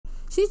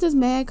She's just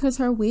mad because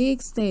her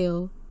wig's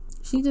stale.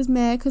 She just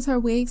mad because her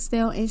wig's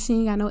stale and she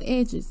ain't got no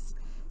edges.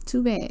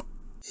 Too bad.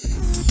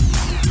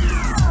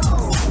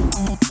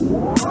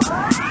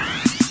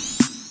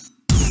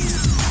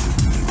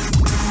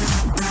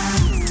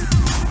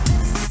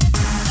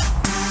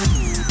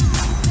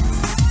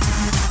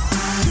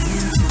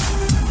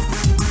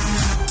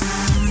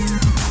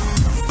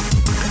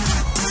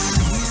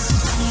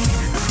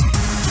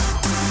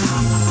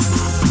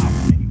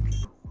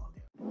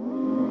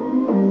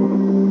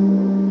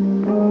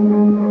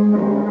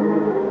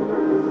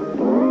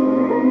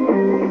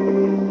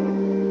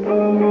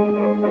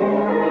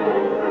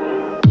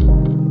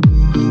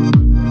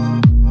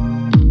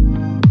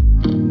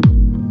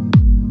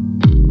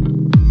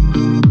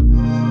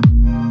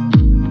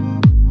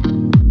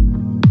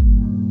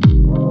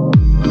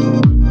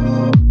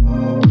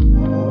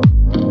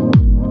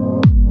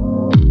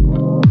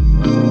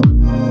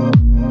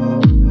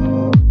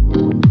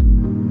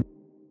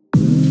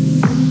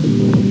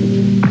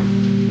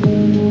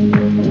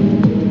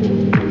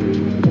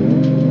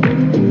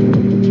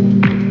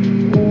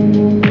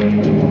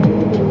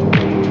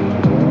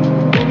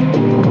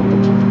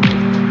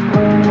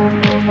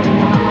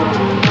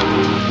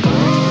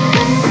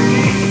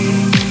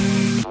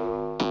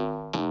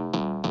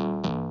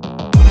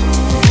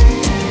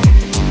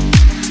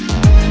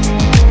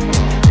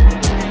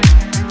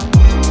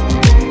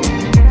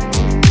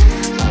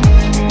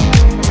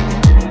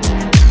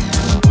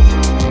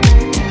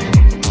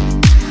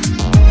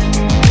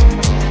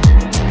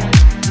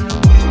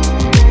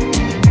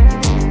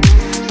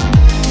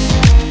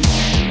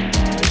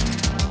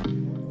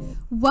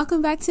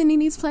 Welcome back to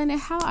Nini's Planet.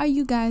 How are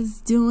you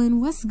guys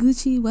doing? What's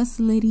Gucci? What's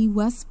Liddy?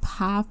 What's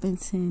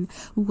poppin'?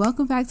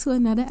 Welcome back to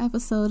another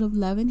episode of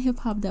Love and Hip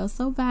Hop Del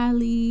So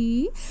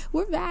Valley.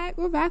 We're back.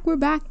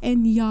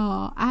 And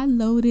y'all, I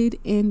loaded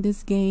in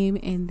this game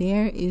and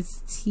there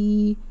is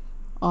tea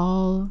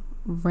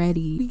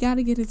already. We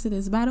gotta get into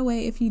this. By the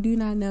way, if you do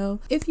not know,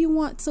 if you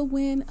want to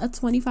win a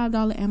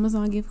 $25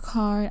 Amazon gift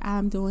card,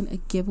 I'm doing a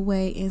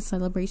giveaway in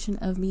celebration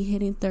of me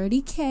hitting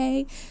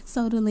 30K.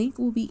 So the link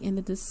will be in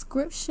the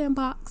description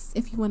box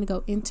if you want to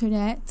go enter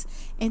that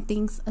and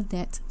things of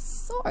that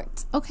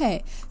sort.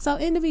 Okay, so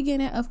in the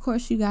beginning, of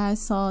course, you guys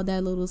saw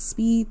that little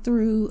speed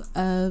through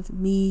of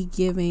me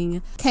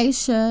giving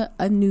Keisha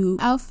a new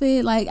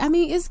outfit. Like, I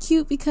mean, it's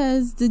cute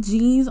because the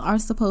jeans are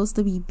supposed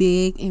to be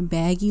big and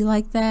baggy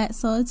like that,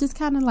 so it just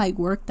kind of like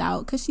worked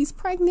out because she's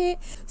pregnant.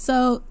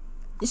 So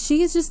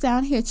she is just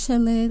down here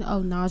chilling.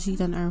 Oh, Najee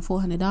done earned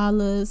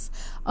 $400.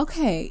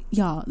 Okay,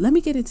 y'all, let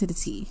me get into the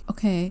tea.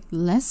 Okay,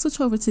 let's switch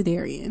over to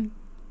Darian.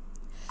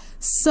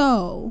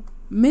 So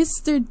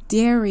Mr.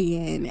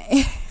 Darian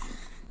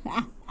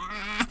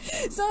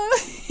so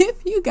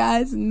if you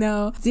guys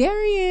know,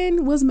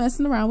 Darian was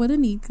messing around with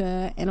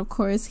Anika, and of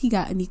course he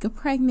got Anika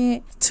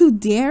pregnant. To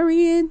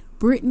Darian,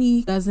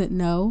 Brittany doesn't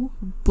know,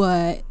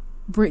 but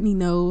Brittany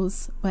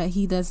knows, but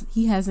he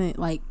hasn't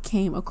like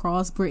came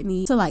across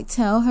Brittany to like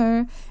tell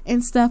her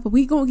and stuff, but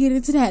we gonna get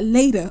into that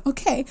later.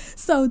 Okay,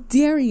 so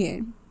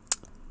Darian,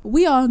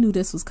 we all knew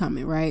this was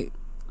coming, right?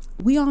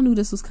 We all knew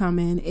this was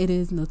coming. It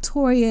is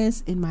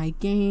notorious in my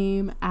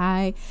game.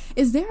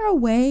 Is there a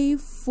way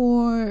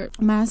for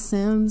my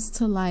Sims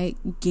to like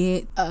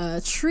get a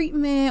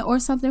treatment or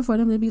something for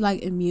them to be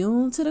like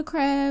immune to the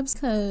crabs?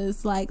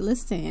 Cause like,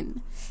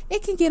 listen,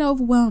 it can get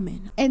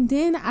overwhelming. And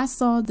then I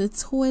saw the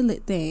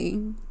toilet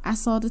thing.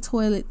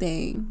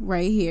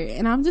 Right here,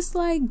 and I'm just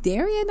like,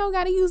 Darian don't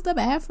gotta use the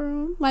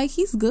bathroom. Like,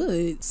 he's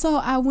good. So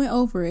I went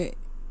over it,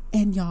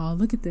 and y'all,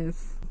 look at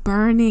this.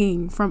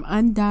 Burning from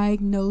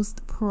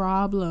undiagnosed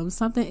problems.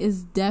 Something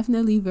is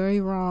definitely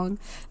very wrong.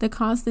 The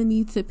constant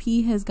need to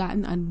pee has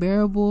gotten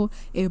unbearable.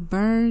 It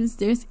burns.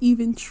 There's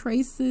even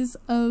traces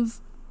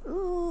of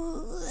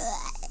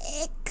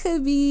it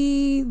could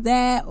be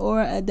that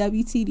or a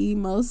WTD.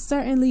 Most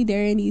certainly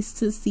Darian needs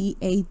to see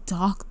a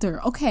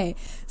doctor. Okay,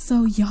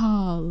 so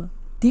y'all,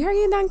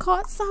 Darian done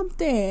caught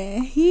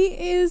something. He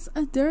is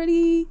a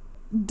dirty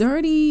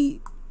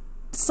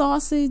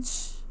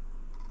sausage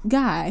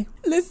guy.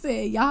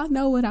 Listen, y'all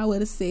know what I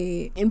would have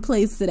said in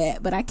place to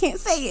that, but I can't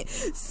say it.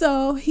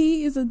 So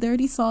he is a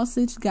dirty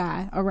sausage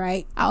guy. All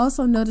right, I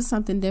also noticed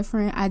something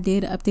different. I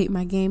did update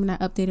my game and I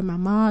updated my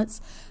mods.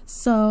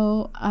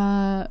 So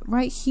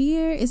right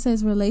here it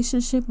says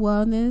relationship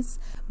wellness,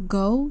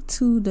 go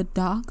to the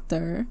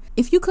doctor.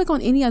 If you click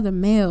on any other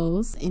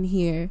males in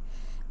here,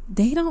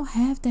 they don't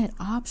have that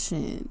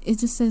option. It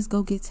just says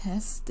go get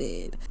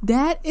tested.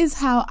 That is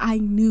how I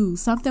knew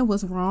something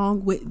was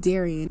wrong with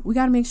Darian. We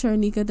gotta make sure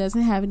Anika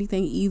doesn't have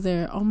anything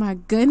either. Oh my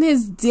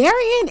goodness,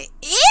 Darian,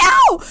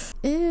 ew!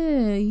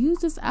 You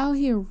just out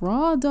here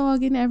raw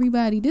dogging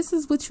everybody. This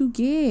is what you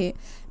get.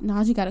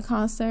 Najee got a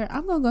concert.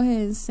 I'm gonna go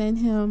ahead and send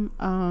him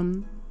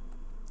on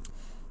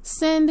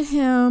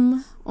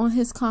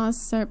his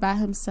concert by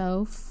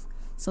himself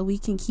so we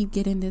can keep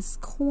getting this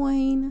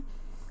coin.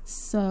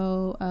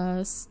 So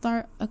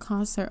start a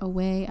concert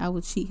away. I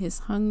will cheat his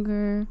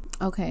hunger.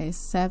 Okay,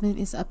 7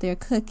 is up there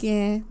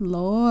cooking.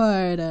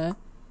 Lord,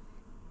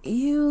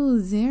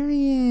 Ew,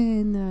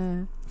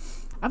 Zarian.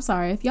 I'm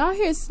sorry if y'all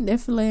hear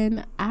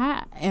sniffling.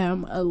 I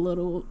am a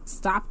little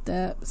stopped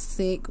up,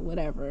 sick,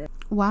 whatever.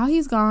 While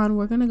he's gone,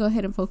 we're gonna go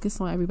ahead and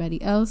focus on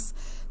everybody else.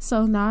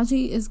 So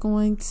Najee is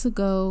going to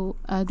go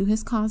do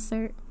his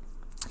concert.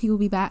 He will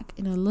be back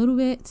in a little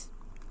bit.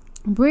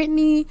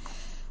 Brittany,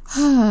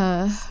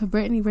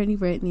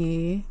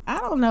 Brittany. I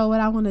don't know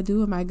what I want to do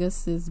with my good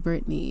sis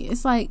Brittany.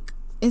 It's like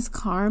it's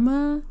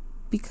karma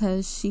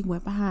because she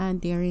went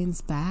behind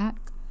Darian's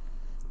back,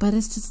 but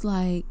it's just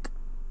like,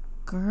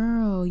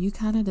 girl, you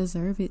kind of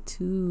deserve it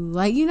too.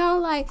 Like, you know,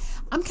 like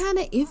I'm kind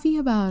of iffy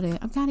about it.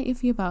 I'm kind of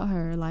iffy about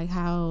her, like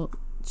how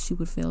she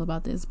would feel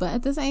about this. But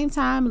at the same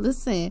time,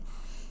 listen,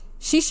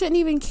 she shouldn't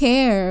even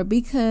care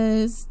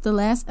because the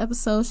last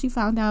episode she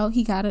found out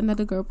he got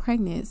another girl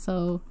pregnant.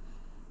 So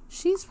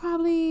she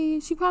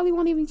probably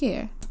won't even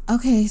care.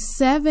 Okay,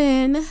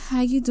 7,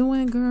 how you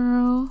doing,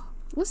 girl?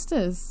 What's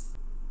this?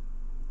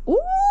 Ooh,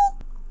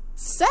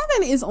 7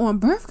 is on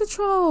birth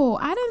control.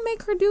 I didn't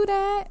make her do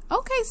that.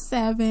 Okay,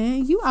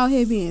 7, you out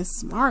here being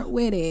smart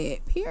with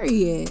it,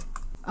 period.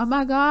 Oh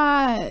my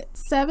god,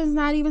 7's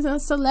not even a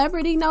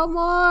celebrity no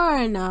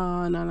more.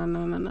 No.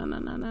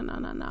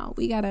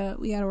 We gotta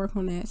work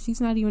on that. She's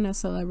not even a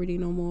celebrity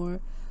no more.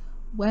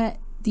 What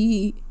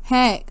the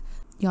heck?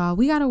 Y'all,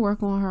 we gotta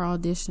work on her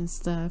audition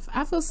stuff.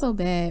 I feel so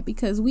bad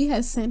because we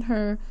had sent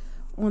her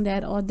on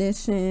that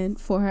audition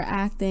for her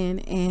acting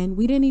and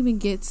we didn't even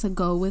get to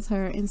go with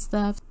her and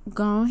stuff.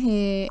 Go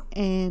ahead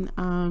and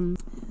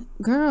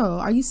girl,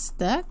 are you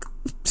stuck?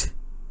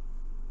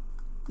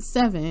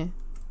 7.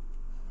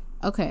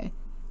 Okay.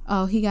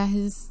 Oh, he got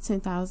his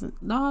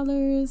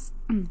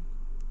 $10,000.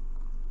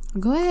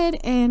 Go ahead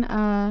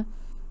and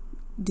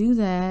do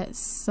that.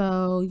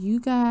 So you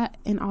got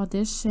an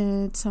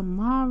audition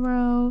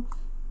tomorrow.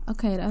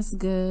 Okay, that's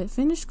good.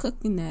 Finish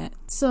cooking that.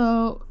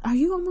 So are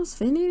you almost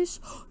finished?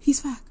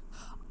 He's back.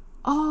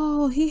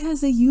 Oh, he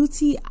has a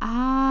UTI.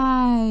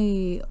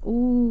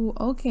 Oh,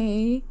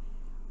 okay.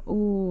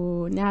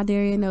 Oh, now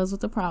Darian knows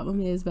what the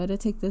problem is. Better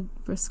take the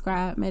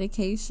prescribed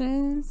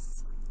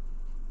medications.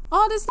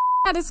 All this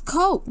at his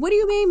coat. What do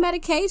you mean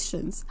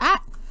medications?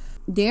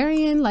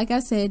 Darian, like I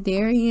said,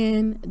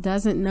 Darian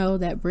doesn't know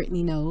that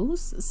Brittany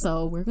knows.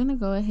 So we're gonna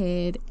go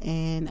ahead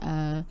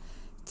and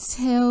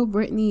tell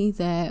Brittany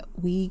that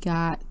we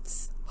got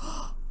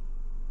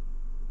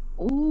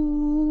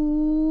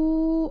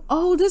oh,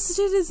 this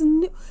shit is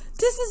new.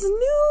 This is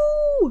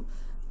new.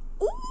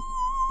 Ooh,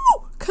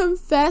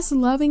 confess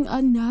loving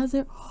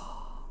another.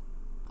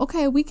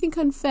 Okay, we can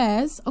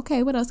confess.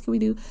 Okay, what else can we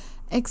do?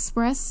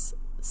 Express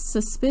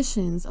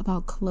suspicions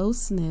about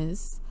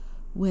closeness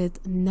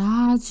with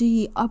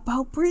Najee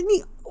about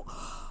Brittany.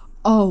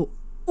 Oh,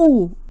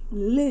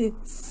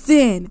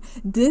 listen,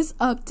 this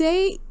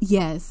update,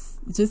 yes,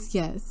 just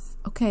yes.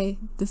 Okay,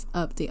 this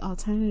update,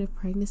 alternative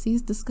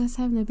pregnancies, discuss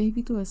having a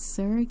baby through a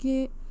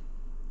surrogate,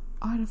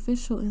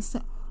 artificial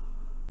instead.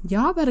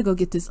 Y'all better go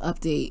get this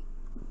update.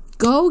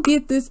 Go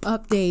get this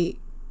update.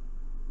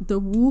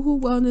 The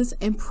Woohoo Wellness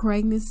and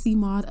Pregnancy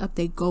Mod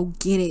update. Go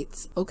get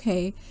it.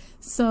 Okay,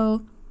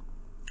 so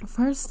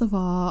first of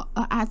all,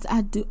 I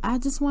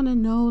just want to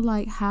know,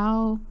 like,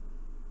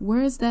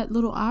 where's that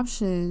little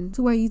option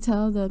to where you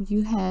tell them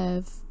you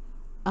have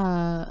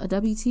a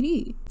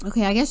WTD?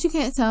 Okay, I guess you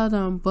can't tell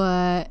them,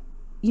 but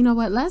you know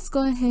what? Let's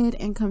go ahead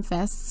and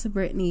confess to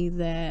Brittany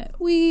that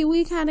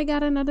we kind of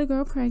got another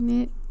girl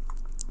pregnant.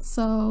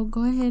 So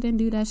go ahead and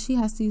do that. She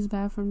has to use the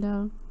bathroom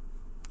though.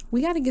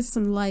 We got to get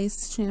some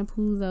lice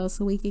shampoo though,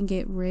 so we can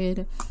get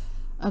rid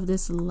of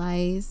this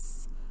lice.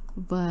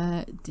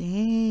 But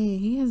dang,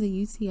 he has a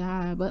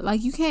UTI. But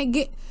like, you can't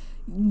get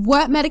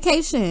what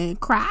medication?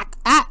 Crack?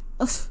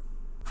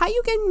 How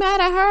you getting mad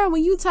at her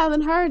when you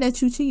telling her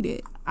that you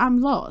cheated? I'm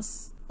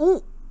lost.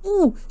 Ooh,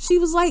 she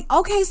was like,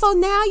 okay, so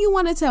now you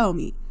want to tell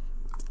me.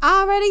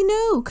 I already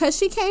knew because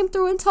she came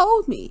through and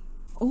told me.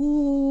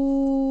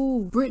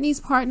 Ooh, Brittany's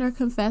partner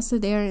confessed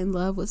that they're in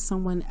love with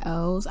someone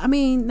else. I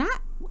mean,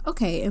 not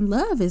okay, in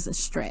love is a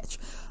stretch.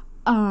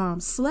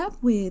 Slept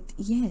with,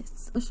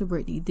 yes. What should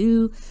Brittany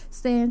do?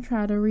 Stay and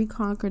try to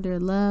reconquer their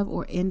love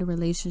or end the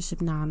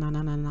relationship? Nah.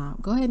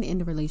 Go ahead and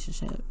end the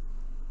relationship.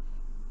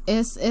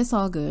 It's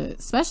all good,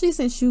 especially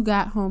since you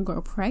got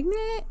homegirl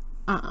pregnant.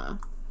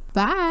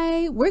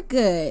 Bye, we're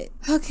good.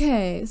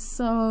 Okay,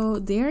 so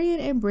Darian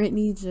and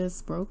Brittany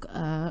just broke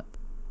up.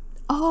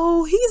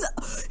 Oh,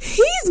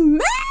 he's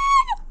mad.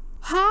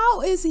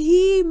 How is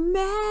he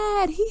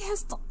mad? He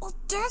has the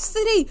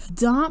audacity.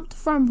 Dumped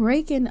from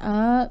breaking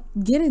up.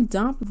 Getting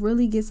dumped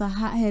really gets a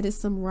hot-headed,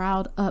 some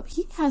riled up.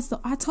 He has the,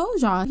 I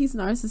told y'all, he's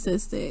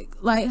narcissistic.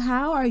 Like,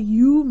 how are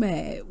you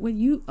mad when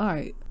you, all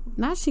right,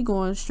 now she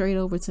going straight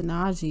over to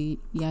Najee.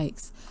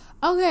 Yikes.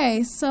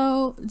 Okay,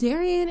 so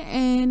Darian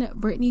and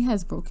Brittany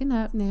has broken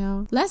up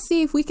now. Let's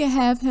see if we can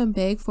have him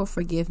beg for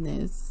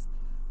forgiveness.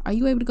 Are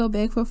you able to go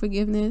beg for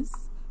forgiveness?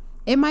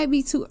 It might be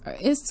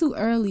it's too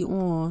early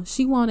on.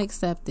 She won't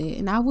accept it,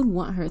 and I wouldn't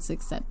want her to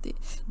accept it.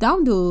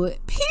 Don't do it.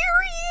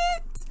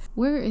 Period.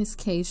 Where is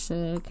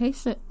Kaysha?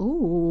 Kaysha,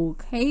 ooh,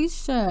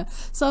 Kaysha.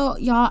 So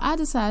y'all, I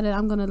decided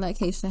I'm gonna let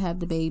Kaysha have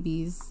the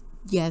babies.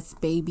 Yes,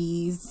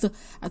 babies.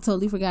 I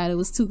totally forgot it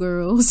was 2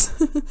 girls.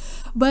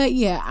 But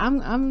yeah,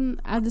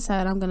 I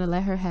decided I'm gonna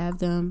let her have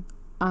them.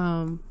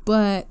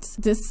 But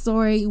this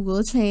story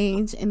will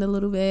change in a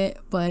little bit.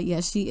 But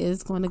yeah, she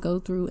is going to go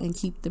through and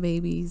keep the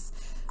babies,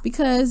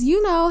 because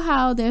you know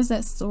how there's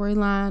that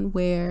storyline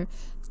where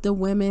the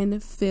women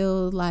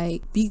feel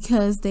like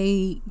because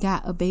they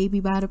got a baby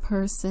by the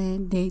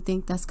person, they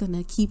think that's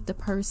gonna keep the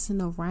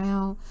person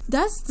around.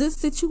 That's this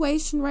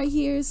situation right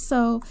here.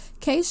 So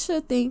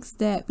Kaysha thinks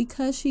that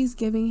because she's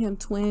giving him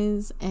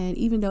twins, and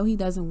even though he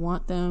doesn't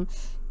want them,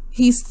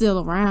 he's still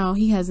around.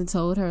 He hasn't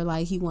told her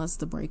like he wants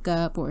to break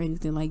up or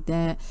anything like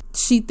that.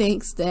 She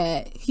thinks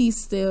that he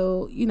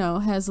still, you know,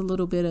 has a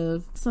little bit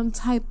of some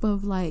type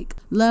of like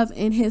love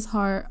in his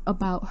heart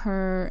about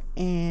her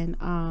and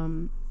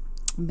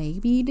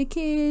maybe the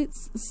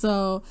kids.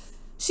 So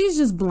she's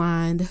just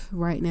blind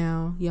right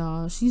now,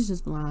 y'all. She's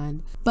just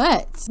blind.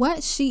 But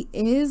what she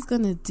is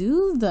gonna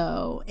do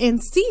though, in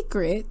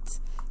secret,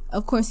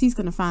 of course he's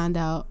gonna find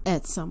out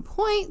at some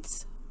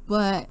point.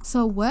 But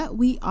so what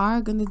we are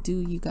gonna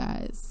do, you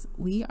guys,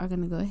 we are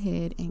gonna go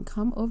ahead and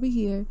come over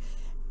here,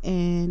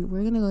 and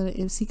we're gonna go to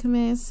MC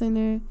Command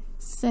Center,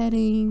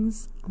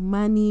 settings,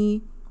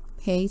 money,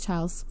 pay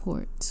child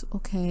support.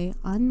 Okay,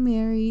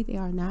 unmarried, they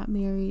are not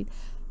married.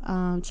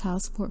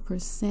 Child support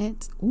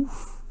percent,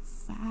 oof,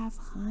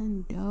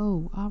 500.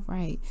 All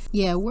right,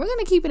 yeah, we're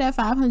gonna keep it at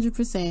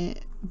 500%,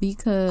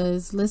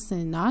 because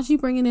listen,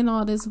 Najee bringing in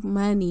all this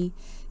money,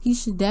 he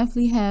should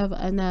definitely have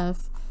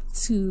enough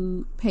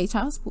to pay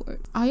child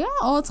support. Are y'all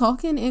all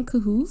talking in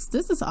cahoots?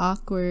 This is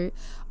awkward.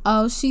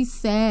 Oh, she's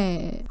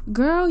sad.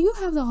 Girl, you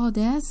have the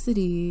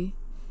audacity.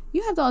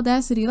 You have the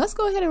audacity. Let's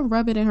go ahead and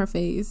rub it in her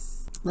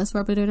face. Let's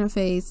rub it in her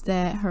face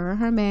that her and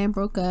her man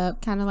broke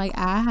up. Kind of like,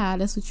 aha,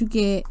 that's what you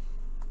get.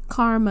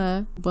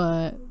 Karma.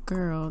 But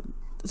girl,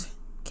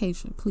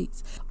 Kaysha,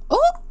 please.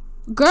 Oh,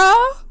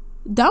 girl,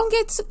 don't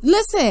get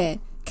listen,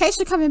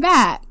 Kaysha coming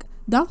back.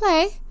 Don't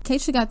play.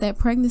 Kaysha got that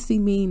pregnancy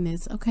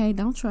meanness. Okay,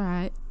 don't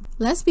try it.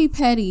 Let's be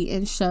petty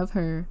and shove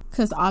her,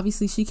 because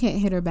obviously she can't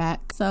hit her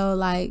back. So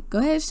like, go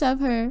ahead, shove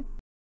her.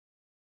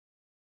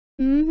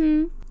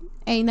 Ain't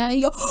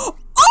nothing. Oh,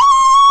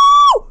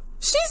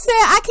 she said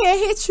I can't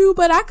hit you,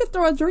 but I could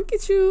throw a drink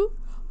at you.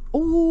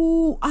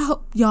 Oh, I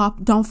hope y'all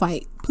don't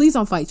fight. Please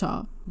don't fight,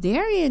 y'all.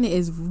 Darian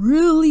is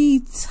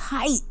really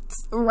tight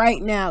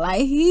right now.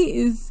 Like, he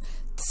is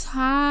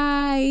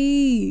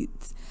tight.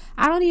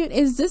 I don't even,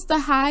 is this the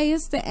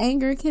highest the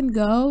anger can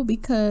go?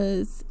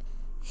 Because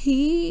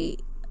he,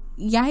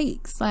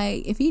 yikes.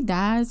 Like, if he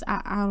dies,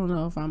 I don't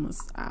know if I'm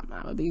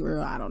gonna be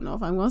real. I don't know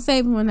if I'm gonna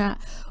save him or not.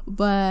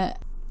 But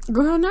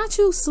girl, not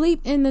you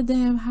sleep in the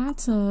damn hot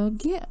tub.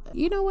 Get,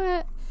 you know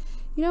what?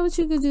 You know what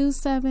you could do,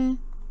 7?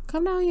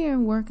 Come down here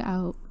and work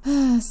out.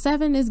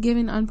 7 is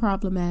giving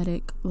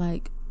unproblematic.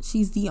 Like,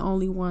 she's the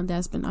only one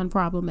that's been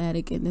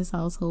unproblematic in this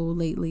household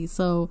lately.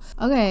 So,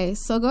 okay,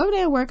 so go over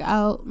there and work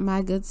out,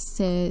 my good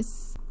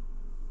sis.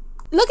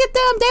 Look at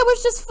them. They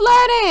was just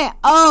flirting.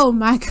 Oh,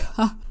 my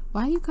God.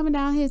 Why are you coming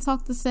down here to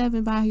talk to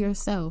 7 by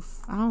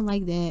yourself? I don't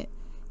like that.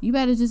 You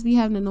better just be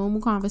having a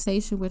normal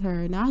conversation with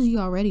her. Now you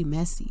already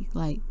messy.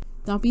 Like,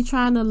 don't be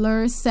trying to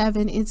lure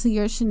 7 into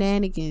your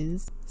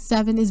shenanigans.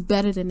 7 is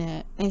better than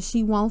that, and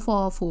she won't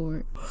fall for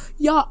it.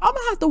 Y'all, I'm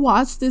gonna have to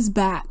watch this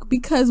back,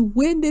 because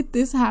when did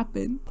this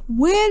happen?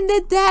 When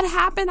did that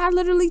happen? I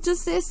literally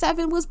just said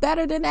 7 was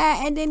better than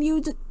that, and then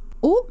you just...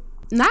 Oh,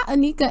 not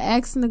Anika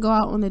asking to go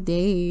out on a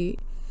date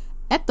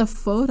at the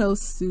photo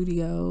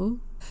studio.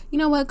 You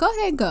know what? Go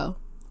ahead and go.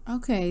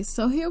 Okay,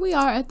 so here we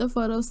are at the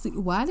photo studio.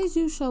 Why did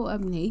you show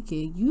up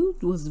naked? You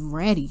was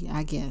ready,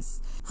 I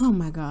guess. Oh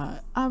my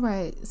God. All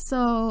right,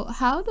 so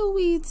how do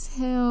we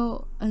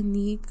tell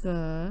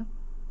Anika?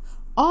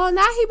 Oh,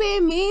 now he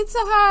being mean to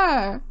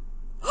her.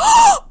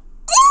 Oh,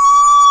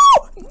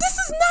 this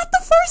is not the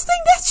first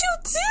thing that you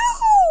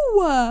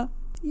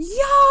do.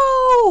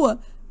 Yo,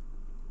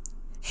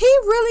 he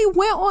really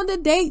went on the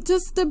date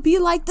just to be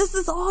like, this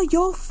is all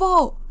your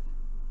fault.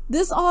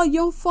 This all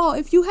your fault.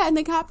 If you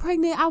hadn't got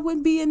pregnant, I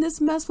wouldn't be in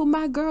this mess with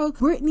my girl,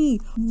 Brittany.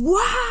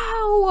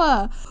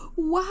 Wow.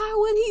 Why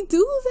would he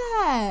do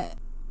that?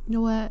 You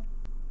know what?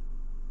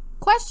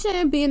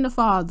 Question being the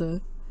father.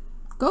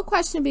 Go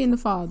question being the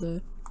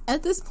father.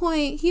 At this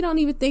point, he don't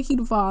even think he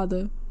the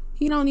father.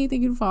 He don't even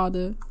think he the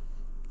father.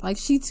 Like,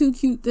 she too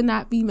cute to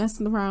not be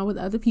messing around with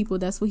other people.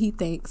 That's what he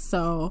thinks.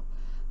 So,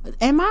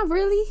 am I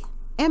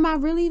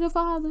really the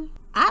father?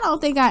 I don't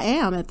think I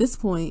am at this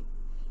point.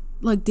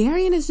 Look,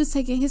 Darian is just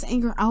taking his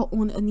anger out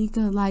on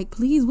Anika. Like,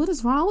 please, what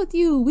is wrong with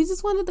you? We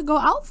just wanted to go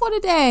out for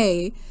the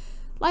day.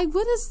 Like,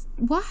 why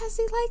is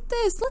he like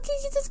this? Look,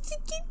 he just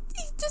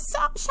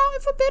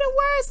shouting for bitter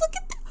words. Look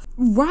at that.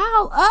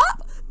 Rile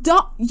up.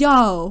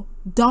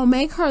 Don't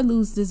make her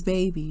lose this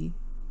baby.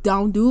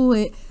 Don't do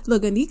it.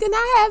 Look, Anika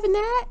not having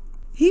that.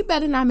 He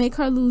better not make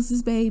her lose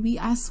this baby,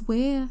 I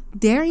swear.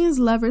 Darian's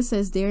lover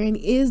says Darian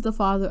is the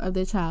father of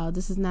their child.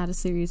 This is not a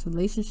serious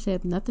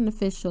relationship, nothing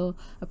official.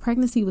 A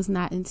pregnancy was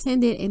not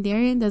intended, and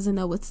Darian doesn't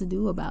know what to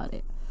do about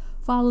it.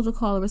 Follow the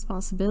call of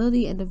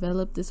responsibility and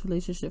develop this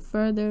relationship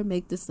further.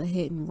 Make this a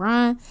hit and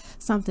run,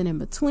 something in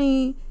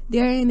between.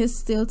 Darian is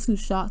still too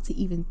shocked to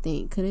even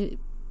think. Could it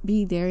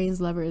be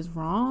Darian's lover is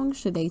wrong?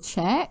 Should they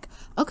check?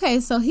 Okay,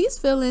 so he's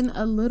feeling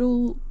a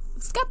little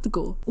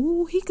skeptical.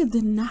 Ooh, he could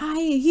deny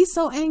it. He's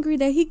so angry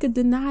that he could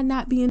deny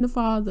not being the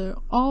father.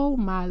 Oh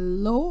my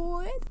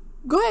lord.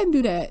 Go ahead and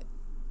do that.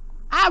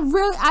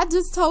 I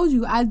just told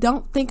you I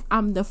don't think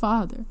I'm the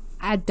father.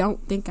 I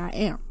don't think I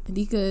am.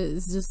 Anika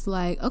is just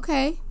like,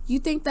 okay, you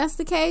think that's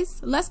the case?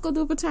 Let's go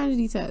do a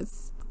paternity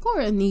test.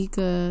 Poor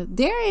Anika.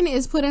 Darian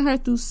is putting her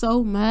through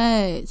so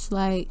much.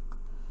 Like,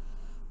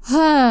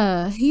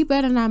 he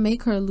better not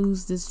make her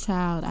lose this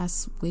child. I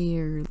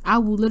swear. I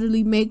will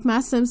literally make my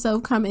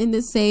self come in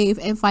to save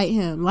and fight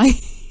him. Like,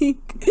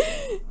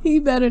 he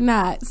better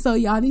not. So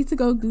y'all need to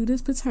go do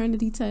this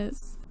paternity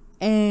test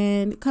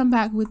and come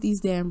back with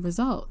these damn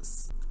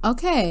results.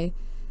 Okay.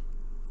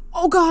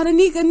 Oh God,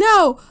 Anika,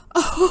 no.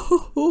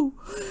 Oh,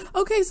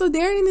 okay, so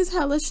Darian is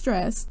hella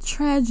stressed.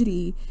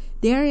 Tragedy.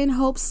 Darian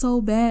hopes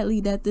so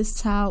badly that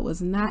this child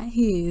was not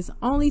his,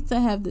 only to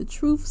have the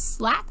truth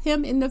slap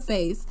him in the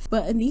face.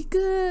 But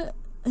Anika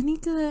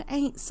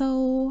ain't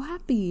so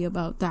happy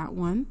about that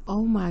one.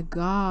 Oh my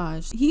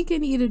gosh. He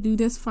can either do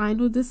this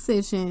final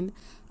decision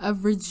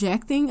of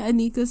rejecting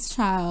Anika's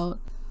child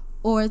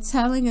or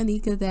telling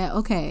Anika that,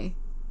 okay,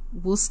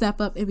 we'll step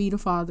up and be the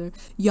father.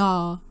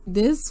 Y'all,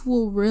 this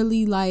will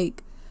really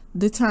like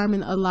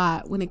determine a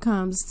lot when it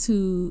comes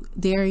to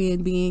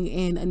Darian being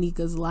in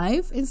Anika's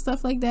life and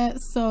stuff like that.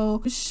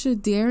 So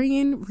should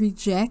Darian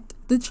reject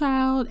the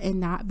child and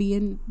not be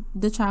in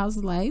the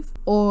child's life,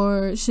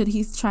 or should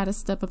he try to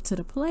step up to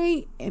the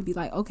plate and be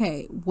like,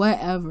 okay,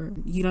 whatever,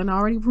 you done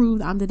already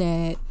proved I'm the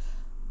dad,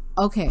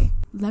 okay,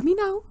 let me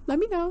know.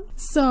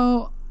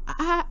 So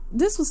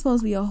this was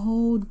supposed to be a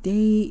whole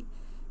date.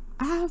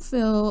 I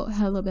feel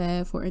hella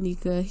bad for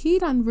Anika. He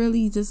done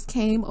really just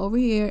came over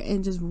here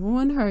and just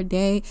ruined her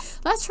day.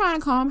 Let's try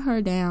and calm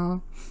her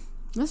down.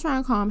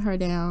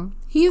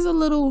 He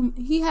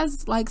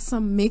has like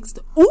some mixed,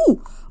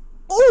 ooh,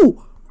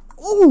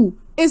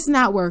 it's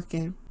not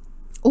working.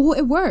 Oh,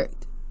 it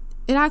worked.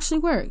 It actually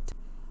worked.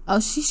 Oh,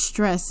 she's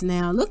stressed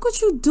now. Look what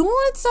you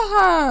doing to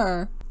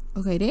her.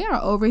 Okay, they are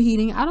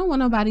overheating. I don't want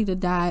nobody to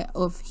die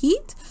of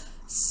heat.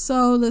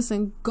 So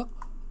listen, go.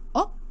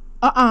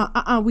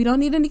 We don't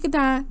need Anika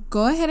die.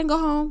 Go ahead and go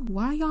home.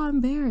 Why are y'all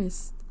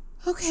embarrassed?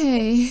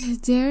 Okay,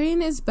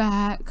 Darian is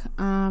back.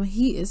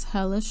 He is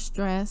hella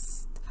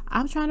stressed.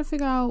 I'm trying to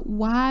figure out,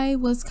 why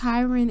was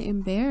Kyron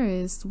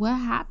embarrassed? What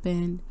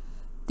happened?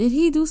 Did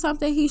he do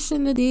something he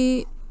shouldn't have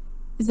did?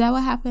 Is that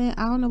what happened?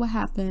 I don't know what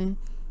happened.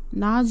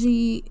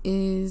 Najee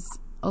is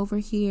over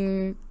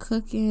here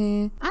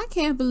cooking. I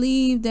can't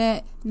believe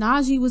that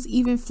Najee was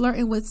even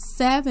flirting with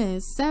Seven.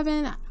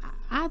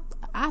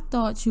 I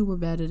thought you were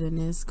better than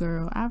this,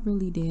 girl. I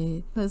really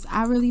did. Because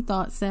I really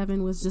thought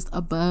Seven was just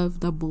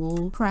above the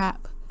bull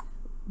crap.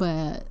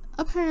 But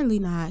apparently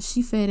not.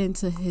 She fed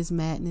into his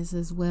madness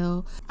as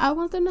well. I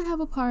want them to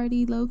have a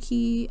party,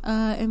 low-key.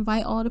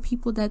 Invite all the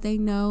people that they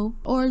know.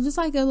 Or just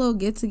like a little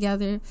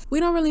get-together. We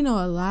don't really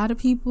know a lot of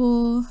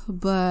people,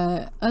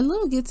 but a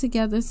little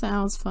get-together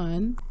sounds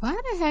fun.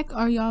 Why the heck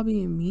are y'all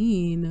being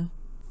mean?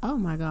 Oh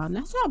my God,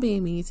 not y'all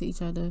being mean to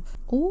each other.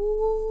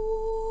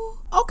 Ooh.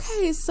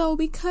 Okay, so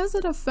because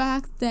of the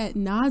fact that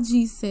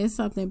Najee said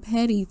something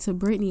petty to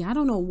Brittany, I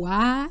don't know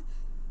why.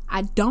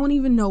 I don't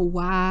even know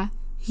why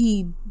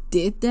he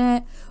did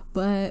that.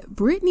 But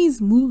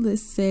Brittany's Moolah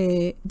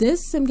said,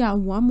 this Sim got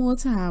one more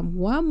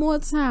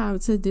time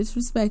to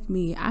disrespect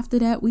me. After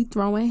that, we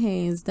throwing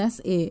hands. That's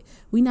it.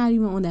 We not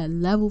even on that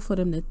level for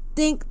them to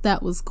think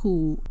that was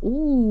cool.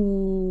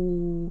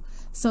 Ooh.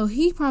 So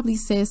he probably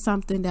said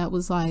something that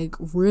was like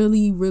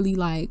really, really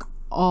like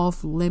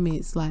off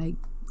limits. Like,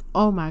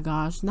 oh my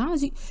gosh.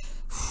 Najee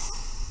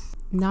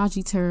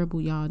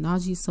terrible, y'all.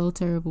 Najee's so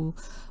terrible.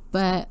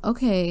 But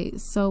okay,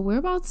 so we're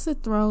about to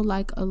throw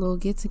like a little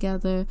get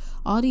together.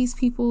 All these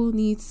people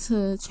need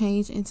to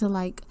change into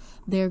like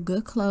their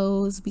good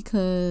clothes,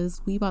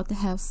 because we about to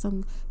have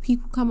some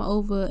people come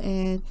over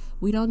and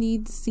we don't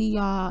need to see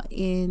y'all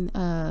in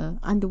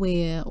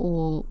underwear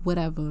or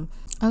whatever.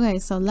 Okay,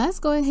 so let's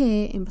go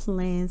ahead and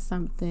plan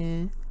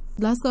something.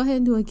 Let's go ahead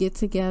and do a get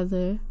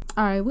together.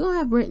 All right, we're gonna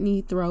have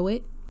Brittany throw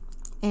it,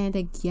 and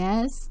I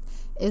guess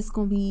it's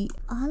gonna be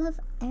all of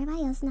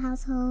everybody else in the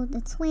household,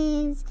 the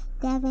twins,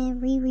 Devin,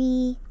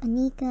 Riri,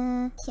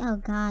 Anika, oh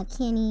God,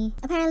 Kenny.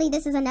 Apparently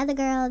this is another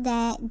girl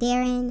that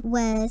Darren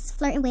was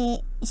flirting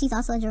with. She's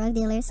also a drug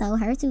dealer, so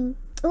her too.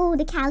 Ooh,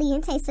 the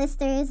Caliente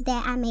sisters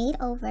that I made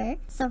over.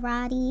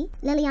 Sarati,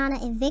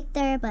 Liliana and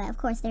Victor, but of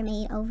course they're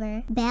made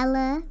over.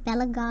 Bella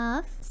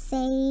Goff,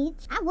 Sage.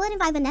 I would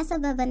invite Vanessa,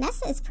 but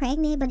Vanessa is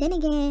pregnant. But then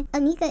again,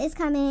 Anika is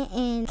coming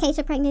and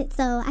Keisha pregnant,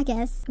 so I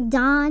guess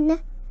Dawn,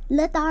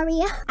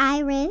 Lotharia,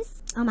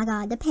 Iris. Oh my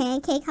god, the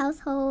pancake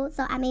household.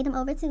 So I made them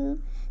over too.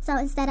 So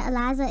instead of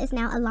Eliza, it's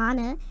now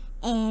Alana.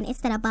 And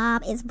instead of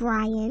Bob, it's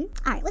Brian.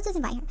 Alright, let's just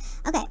invite her.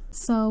 Okay.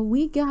 So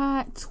we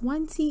got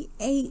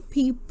 28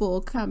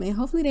 people coming.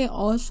 Hopefully they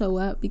all show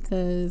up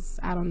because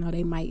I don't know,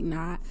 they might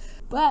not.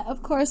 But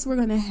of course we're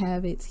gonna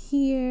have it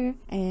here.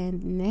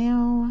 And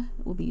now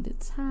will be the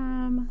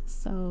time.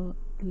 So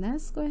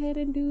let's go ahead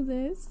and do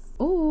this.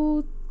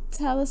 Oh,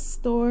 tell a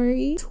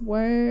story,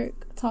 twerk,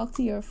 talk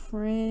to your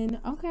friend.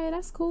 Okay,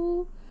 that's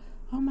cool.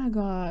 Oh my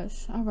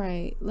gosh. All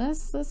right,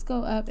 let's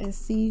go up and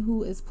see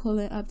who is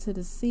pulling up to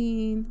the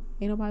scene.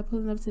 Ain't nobody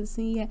pulling up to the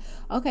scene yet.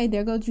 Okay,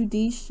 there go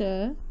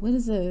Judisha. What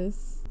is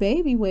this?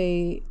 Baby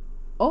Wade.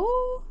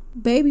 Oh,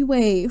 Baby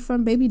Wade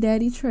from Baby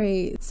Daddy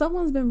Trade.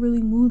 Someone's been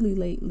really moody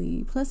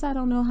lately. Plus I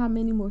don't know how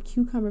many more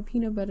cucumber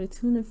peanut butter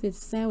tuna fish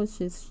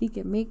sandwiches she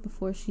can make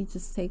before she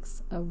just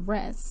takes a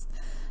rest.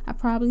 I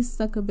probably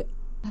stuck a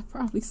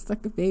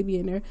baby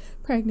in her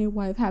pregnant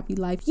wife happy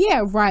life.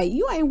 Yeah, right.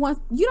 You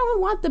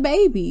don't want the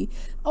baby.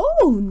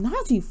 Oh,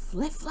 Najee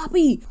flip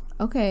floppy.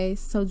 Okay,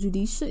 so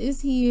Judisha is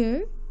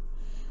here.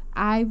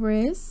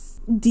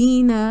 Iris,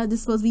 Dina. This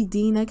is supposed to be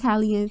Dina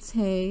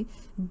Caliente,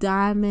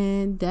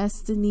 Diamond,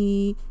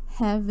 Destiny,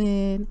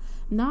 Heaven,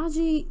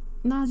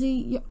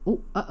 Najee.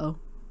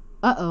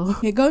 Oh,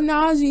 Here go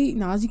Najee.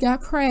 Najee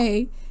got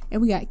Prey.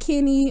 And we got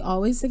Kenny,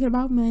 always thinking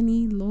about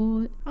money,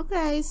 Lord.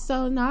 Okay,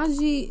 so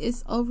Najee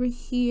is over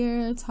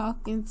here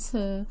talking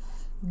to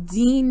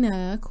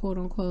Dina, quote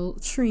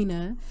unquote,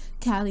 Trina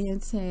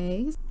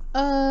Caliente.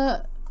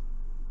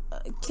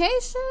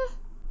 Keisha?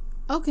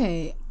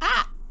 Okay,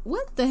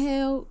 what the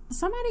hell?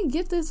 Somebody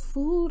get this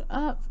food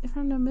up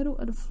from the middle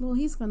of the floor.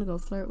 He's gonna go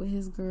flirt with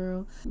his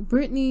girl.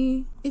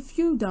 Brittany, if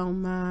you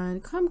don't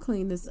mind, come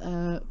clean this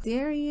up.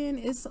 Darian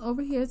is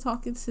over here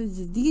talking to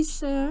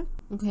Judisha.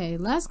 Okay,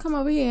 let's come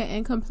over here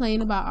and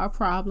complain about our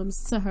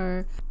problems to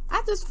her.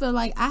 I just feel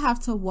like I have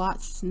to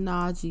watch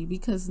Najee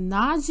because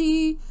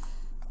Najee,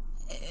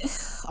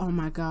 oh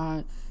my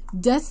god.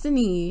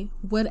 Destiny,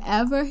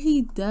 whatever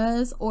he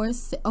does or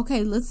say,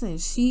 okay, listen,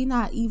 she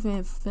not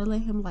even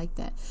feeling him like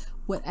that.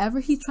 Whatever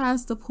he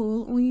tries to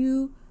pull on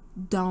you,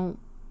 don't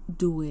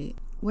do it.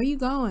 Where you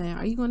going?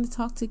 Are you going to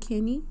talk to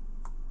Kenny?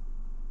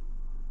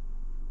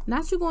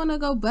 Not you going to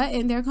go butt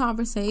in their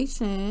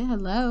conversation.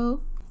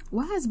 Hello?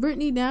 Why is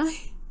Brittany down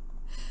here?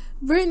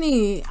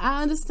 Brittany,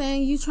 I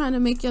understand you trying to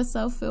make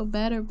yourself feel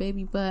better,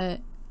 baby, but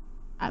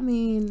I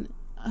mean,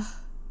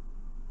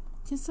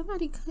 can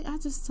somebody, I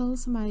just told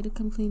somebody to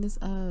come clean this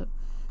up.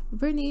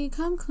 Brittany,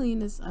 come clean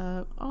this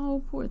up.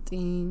 Oh, poor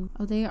thing.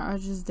 Oh, they are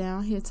just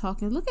down here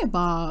talking. Look at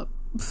Bob.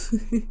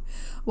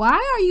 Why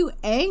are you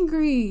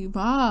angry,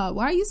 Bob?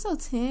 Why are you so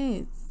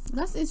tense?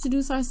 Let's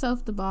introduce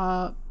ourselves to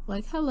Bob.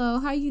 Like, hello,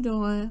 how you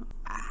doing?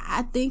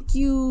 I think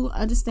you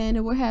understand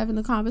that we're having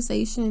a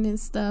conversation and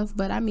stuff,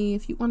 but I mean,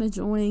 if you want to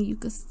join, you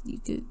could,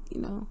 you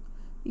know,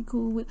 be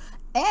cool with.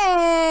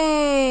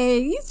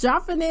 Hey, he's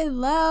dropping it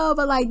low,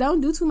 but like,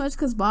 don't do too much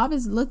because Bob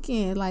is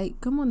looking.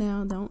 Like, come on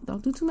now,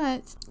 don't do too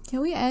much.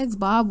 Can we ask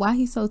Bob why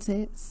he's so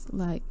tense?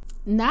 Like,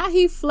 not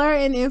he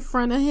flirting in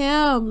front of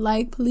him.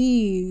 Like,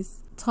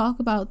 please talk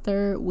about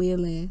third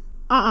wheeling.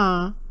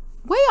 Where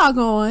y'all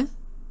going?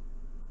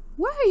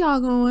 Where are y'all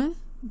going?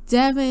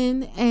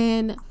 Devin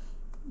and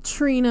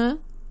Trina.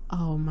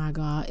 Oh my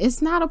god,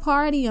 it's not a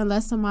party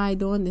unless somebody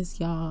doing this,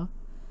 y'all.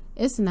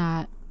 It's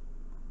not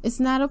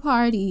a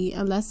party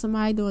unless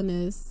somebody doing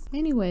this.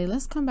 Anyway,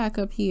 let's come back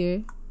up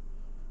here.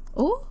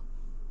 Oh,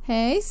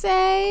 hey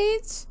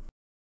Sage.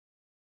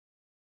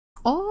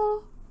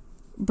 Oh,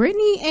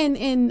 Brittany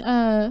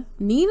and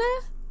Nina.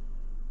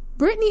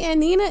 Brittany and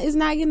Nina is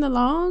not getting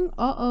along.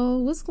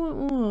 What's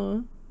going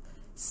on?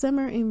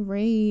 Simmer and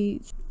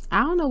Rage.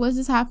 I don't know what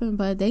just happened,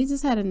 but they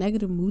just had a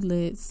negative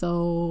moodlet,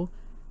 so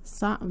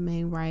something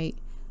ain't right.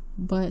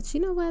 But you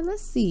know what?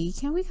 Let's see.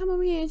 Can we come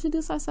over here and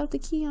introduce ourselves to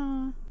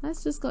Keon?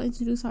 Let's just go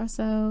introduce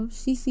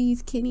ourselves. She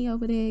sees Kenny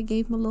over there,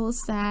 gave him a little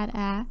side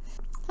eye.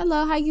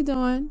 Hello, how you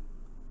doing?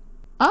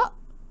 Oh,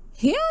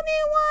 he don't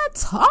even want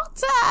to talk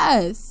to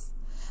us.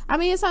 I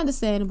mean, it's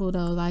understandable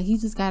though. Like, he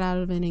just got out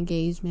of an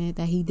engagement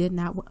that he did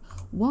not.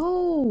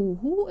 Whoa,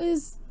 who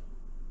is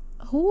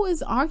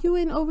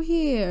arguing over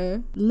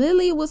here?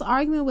 Lily was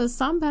arguing with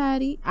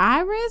somebody.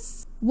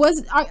 Iris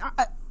was.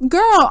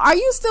 Girl, are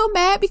you still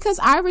mad because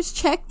Iris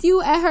checked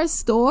you at her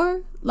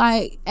store,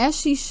 like, as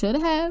she should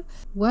have?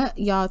 What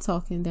y'all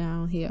talking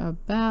down here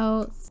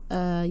about?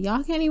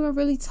 Y'all can't even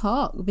really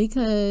talk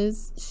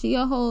because she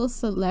a whole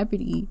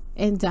celebrity.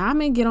 And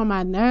Diamond get on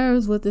my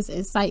nerves with this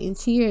Incite and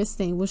Cheers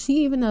thing. Will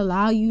she even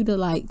allow you to,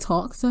 like,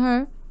 talk to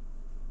her?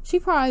 She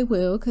probably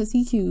will because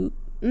he cute.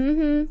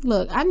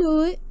 Look, I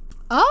knew it.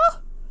 Oh,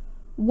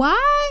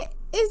 why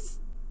is...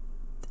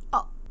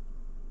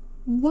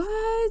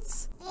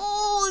 What?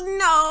 Oh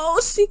no,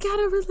 she got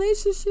a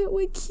relationship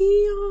with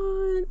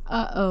Keon.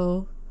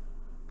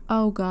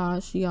 Oh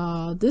gosh,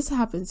 y'all, this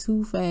happened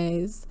too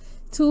fast.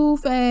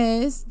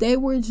 They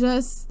were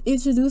just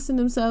introducing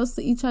themselves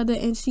to each other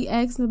and she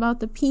asked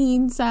about the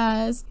peen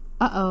size.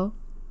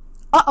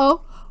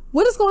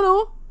 What is going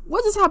on?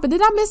 What just happened?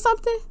 Did I miss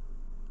something?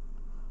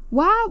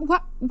 Why?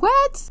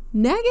 What?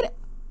 Negative?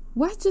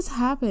 What just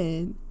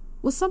happened?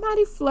 Was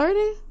somebody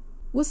flirting?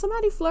 Was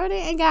somebody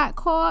flirting and got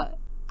caught?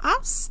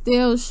 I'm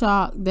still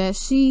shocked that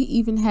she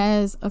even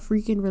has a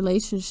freaking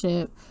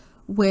relationship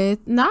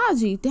with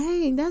Najee.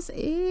 Dang, that's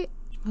it.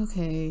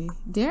 Okay,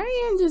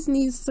 Darian just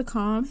needs to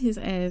calm his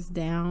ass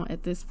down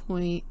at this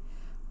point.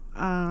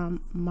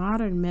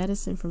 Modern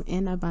medicine from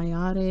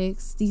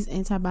antibiotics. These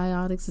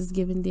antibiotics is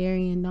giving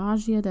Darian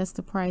nausea. That's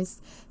the price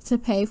to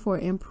pay for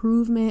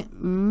improvement.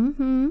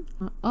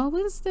 Oh,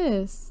 what is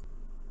this?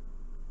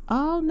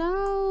 Oh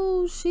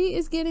no, she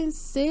is getting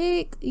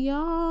sick,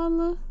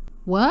 y'all.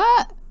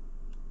 What?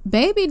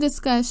 Baby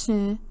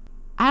discussion.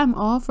 I'm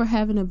all for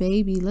having a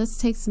baby. Let's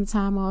take some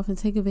time off and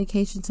take a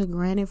vacation to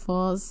Granite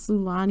Falls,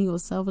 Sulani, or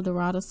Selva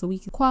Dorado so we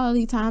can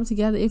quality time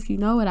together, if you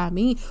know what I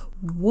mean.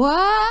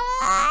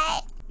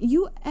 What?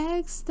 You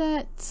asked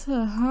that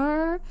to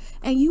her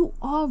and you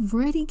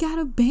already got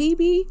a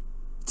baby?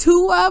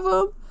 2 of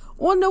them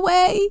on the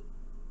way?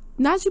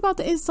 Not you about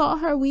to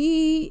insult her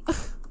weed?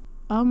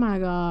 Oh my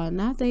God.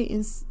 Not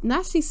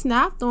she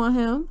snapped on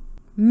him.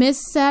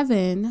 Miss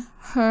 7,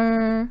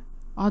 her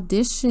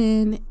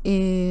audition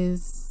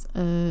is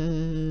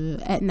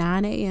at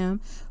 9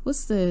 a.m.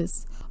 What's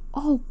this?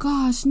 Oh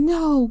gosh,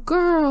 no,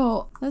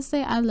 girl. Let's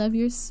say I love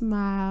your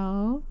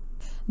smile.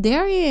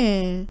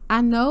 Darian,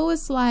 I know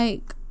it's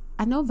like,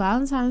 I know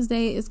Valentine's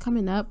Day is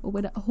coming up.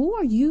 Who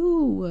are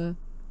you?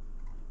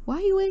 Why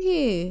are you in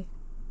here?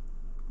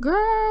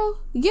 Girl,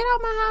 get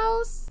out my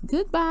house.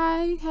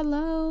 Goodbye.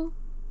 Hello.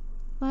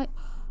 Like,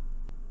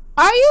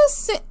 are you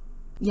sick?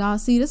 Y'all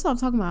see, this is what I'm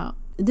talking about.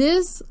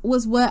 This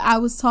was what I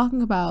was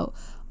talking about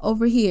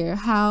over here.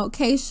 How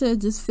Keisha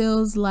just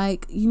feels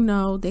like, you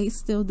know, they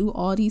still do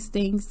all these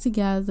things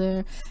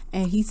together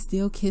and he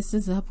still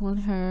kisses up on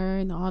her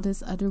and all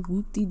this other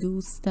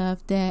whoop-de-doo stuff,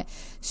 that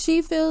she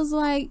feels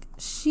like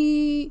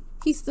he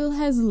still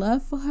has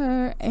love for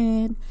her,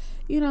 and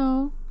you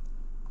know,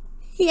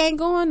 he ain't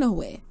going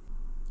nowhere.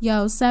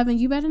 Yo, 7,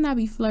 you better not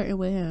be flirting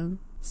with him.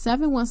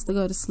 7 wants to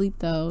go to sleep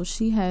though.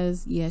 She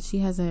has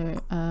her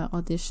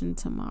audition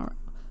tomorrow.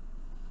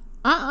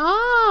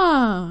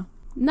 Not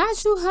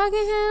you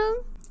hugging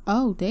him.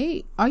 Oh,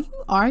 are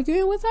you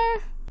arguing with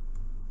her?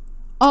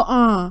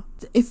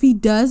 If he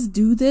does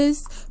do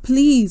this,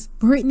 please,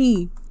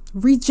 Brittany,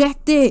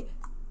 reject it.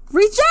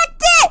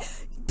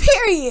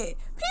 Period.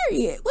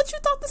 What you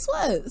thought this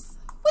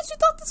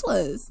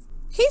was?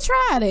 He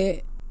tried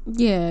it.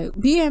 Yeah,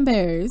 be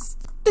embarrassed.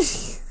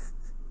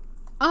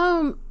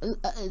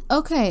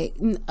 Okay.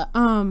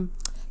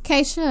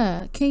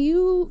 Keisha, can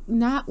you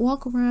not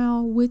walk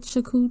around with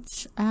your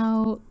cooch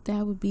out?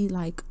 That would be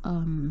like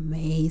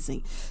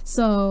amazing.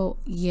 So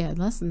yeah,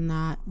 let's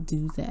not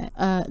do that.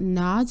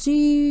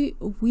 Najee,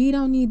 we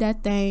don't need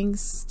that thing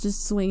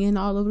just swinging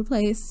all over the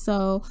place.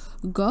 So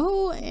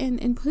go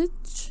and put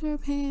your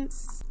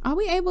pants. Are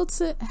we able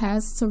to?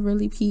 Has to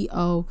really pee.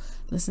 Oh,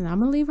 listen, I'm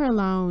gonna leave her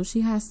alone.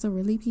 She has to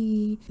really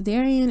pee.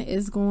 Darian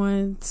is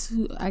going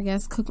to, I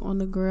guess, cook on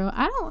the grill.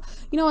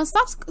 You know what?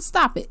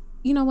 Stop it.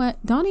 You know what?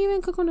 Don't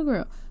even cook on the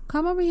grill.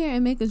 Come over here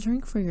and make a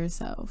drink for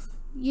yourself.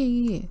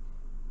 Yeah.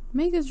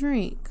 Make a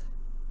drink.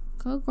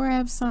 Go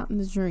grab something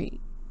to drink.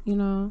 You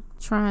know,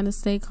 trying to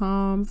stay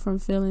calm from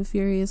feeling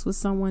furious with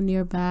someone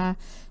nearby.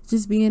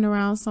 Just being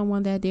around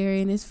someone that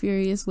Darian is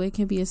furious with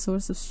can be a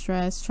source of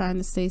stress. Trying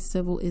to stay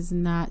civil is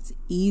not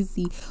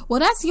easy. Well,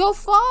 that's your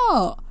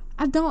fault.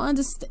 I don't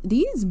understand.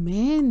 These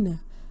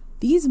men.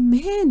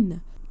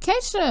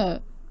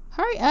 Keisha,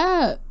 hurry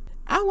up.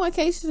 I want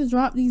Keisha to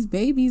drop these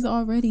babies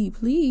already,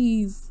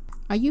 please.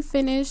 Are you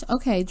finished?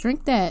 Okay,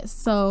 drink that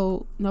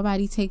so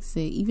nobody takes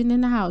it. Even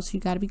in the house,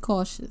 you gotta be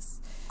cautious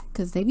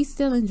because they be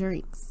stealing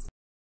drinks.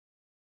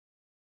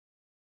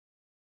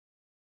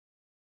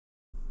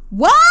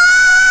 What?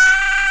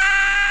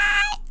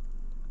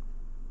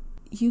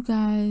 You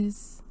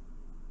guys,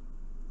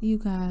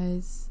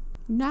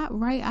 not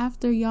right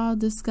after y'all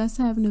discuss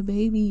having a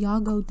baby, y'all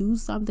go do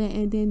something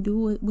and then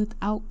do it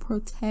without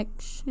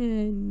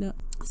protection.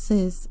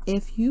 Sis,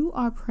 if you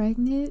are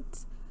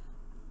pregnant,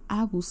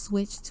 I will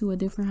switch to a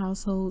different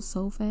household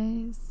so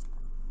fast.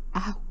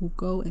 I will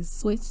go and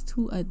switch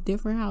to a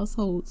different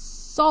household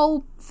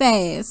so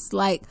fast.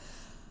 Like,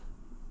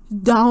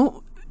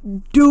 don't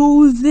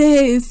do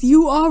this.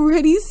 You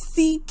already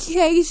see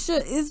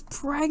Keisha is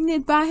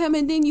pregnant by him,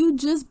 and then you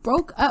just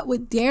broke up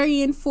with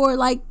Darian for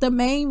like the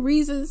main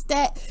reasons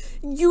that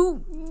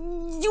you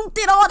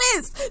did all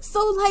this.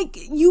 So like,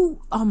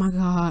 oh my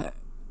God,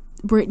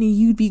 Brittany,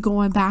 you'd be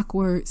going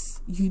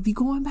backwards.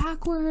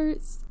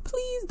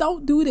 Please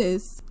don't do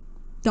this.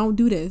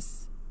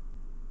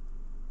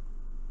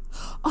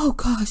 Oh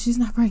gosh, she's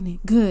not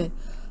pregnant. Good.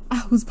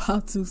 I was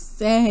about to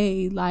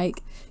say,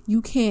 like,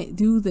 you can't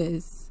do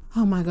this.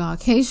 Oh my God,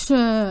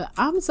 Keisha,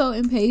 I'm so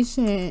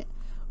impatient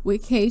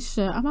with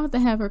Keisha. I'm about to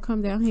have her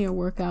come down here and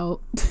work out.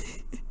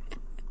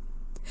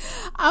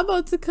 I'm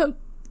about to come.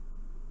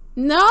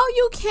 No,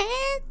 you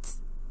can't.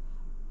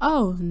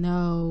 Oh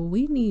no,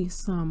 we need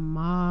some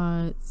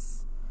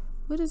mods.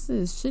 What is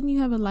this? Shouldn't you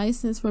have a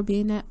license for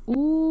being that?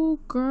 Ooh,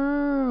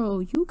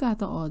 girl, you got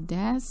the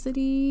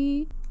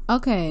audacity.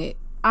 Okay,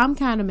 I'm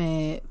kind of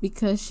mad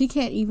because she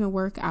can't even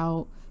work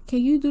out. Can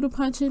you do the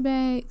punching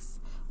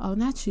bags? Oh,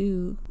 not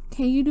you.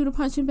 Can you do the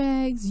punching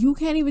bags? You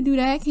can't even do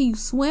that. Can you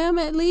swim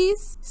at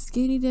least?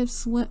 Skinny dip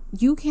swim.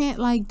 You can't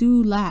like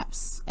do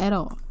laps at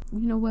all.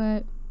 You know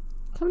what?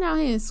 Come down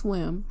here and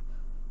swim.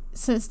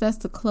 Since that's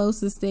the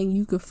closest thing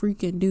you could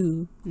freaking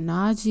do.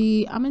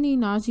 Najee, I'm gonna need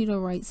Najee to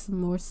write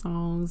some more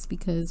songs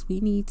because we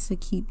need to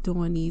keep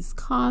doing these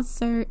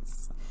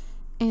concerts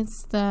and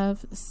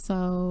stuff.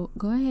 So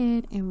go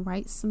ahead and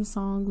write some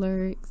song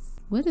lyrics.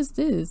 What is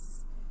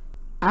this?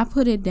 I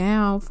put it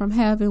down from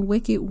having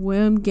Wicked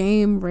Whim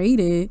game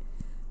rated.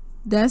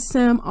 That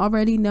Sim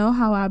already know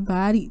how I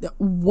body.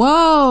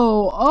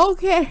 Whoa,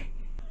 okay.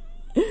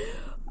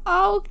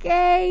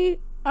 Okay.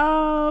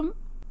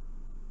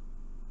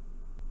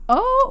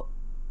 Oh,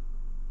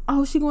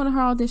 she going to her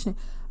audition.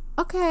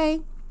 Okay,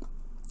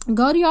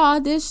 go to your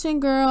audition,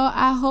 girl.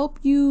 I hope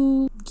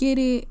you get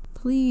it.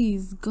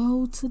 Please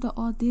go to the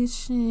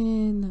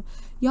audition.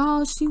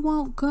 Y'all, she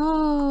won't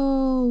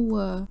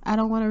go. I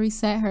don't want to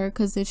reset her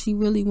because then she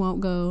really won't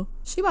go.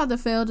 She about to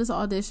fail this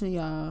audition,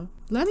 y'all.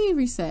 Let me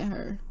reset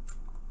her.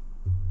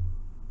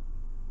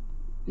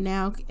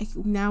 Now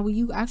will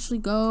you actually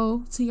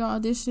go to your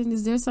audition?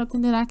 Is there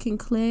something that I can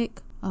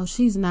click? Oh,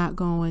 she's not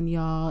going,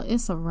 y'all.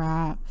 It's a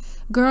wrap.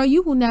 Girl,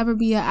 you will never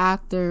be an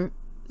actor.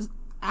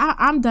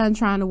 I'm done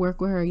trying to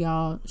work with her,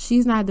 y'all.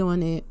 She's not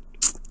doing it.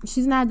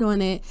 She's not doing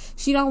it.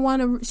 She don't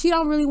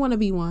really want to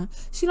be one.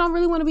 She don't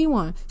really want to be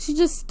one. She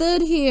just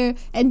stood here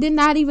and did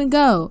not even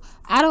go.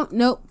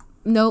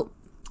 Nope.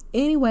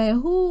 Anyway,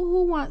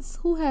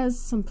 who has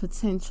some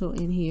potential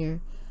in here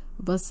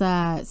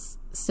besides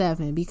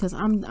 7? Because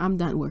I'm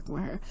done working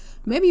with her.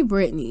 Maybe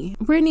Brittany,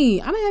 I'm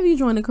gonna have you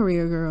join the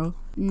career, girl.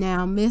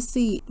 Now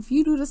Missy, if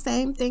you do the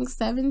same thing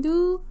 7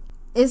 do,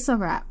 it's a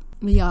wrap,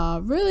 y'all.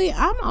 Really,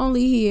 I'm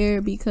only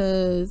here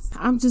because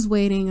I'm just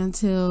waiting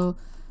until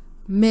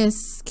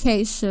Miss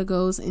Keisha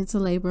goes into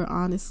labor,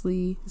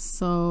 honestly.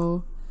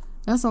 So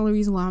that's the only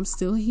reason why I'm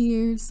still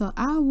here. So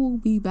I will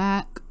be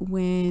back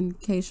when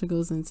Keisha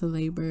goes into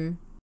labor.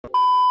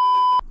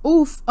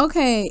 Oof.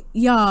 Okay,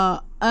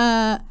 y'all.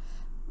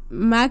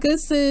 My good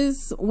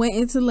sis went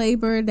into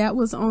labor. That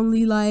was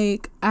only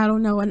like, I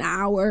don't know, an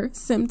hour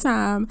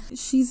sometime.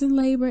 She's in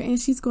labor and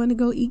she's going to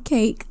go eat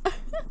cake.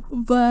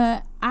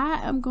 But I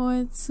am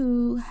going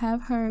to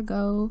have her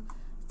go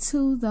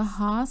to the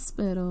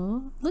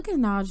hospital. Look at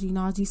Najee.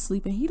 Najee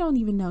sleeping. He don't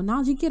even know.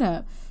 Najee, get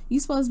up. You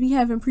supposed to be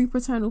having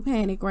pre-paternal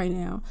panic right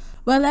now.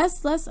 But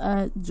let's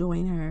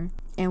join her.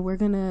 And we're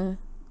gonna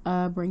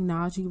bring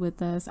Najee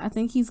with us. I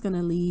think he's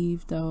gonna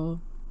leave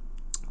though.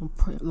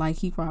 Like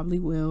he probably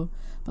will.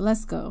 But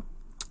let's go.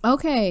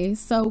 Okay,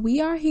 so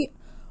we are here.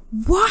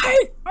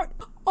 What?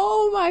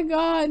 Oh my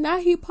god. Now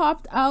he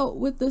popped out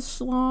with the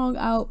schlong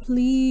out,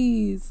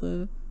 please.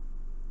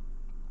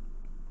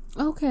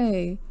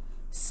 Okay,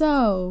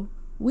 so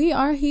we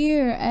are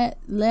here at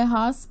Le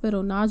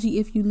Hospital. Najee,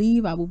 if you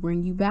leave, I will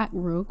bring you back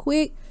real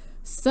quick.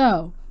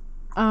 So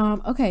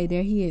okay,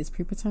 there he is.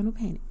 Pre-paternal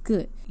panic.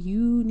 Good.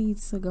 You need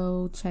to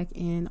go check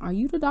in. Are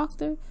you the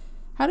doctor?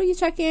 How do you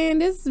check in?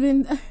 This has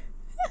been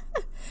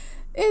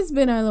it's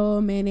been a little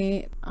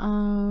minute.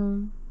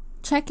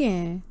 Check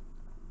in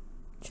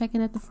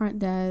at the front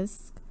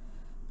desk.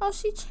 Oh,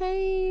 she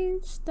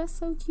changed. That's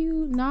so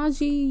cute.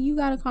 Najee, you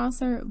got a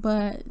concert,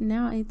 but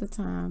now ain't the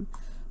time.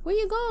 Where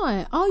you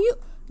going? Oh,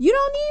 you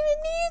don't even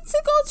need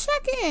to go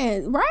check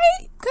in,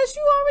 right? Because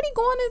you already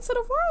going into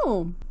the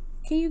room.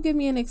 Can you give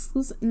me an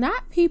exclusive?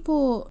 Not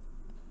people.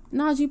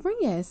 Najee, bring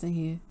your ass in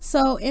here.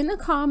 So in the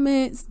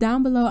comments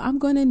down below, I'm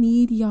going to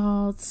need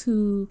y'all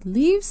to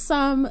leave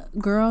some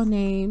girl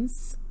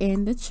names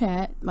in the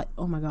chat. Like,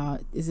 oh my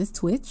god, is this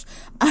Twitch?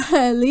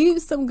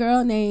 Leave some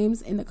girl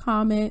names in the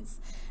comments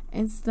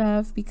and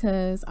stuff,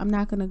 because I'm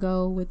not going to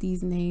go with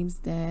these names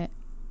that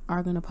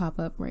are going to pop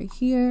up right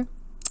here.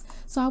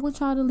 So I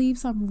want y'all to leave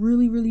some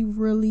really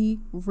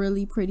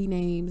pretty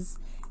names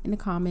in the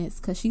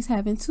comments, because she's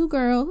having 2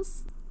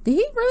 girls. Did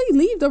he really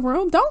leave the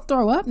room? Don't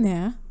throw up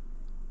now.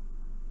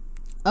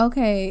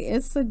 Okay,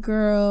 it's a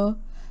girl.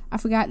 I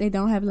forgot they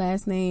don't have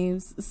last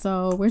names,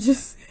 so we're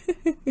just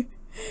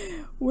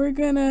we're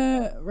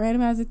gonna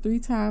randomize it 3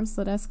 times.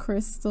 So that's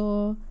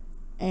Crystal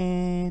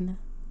and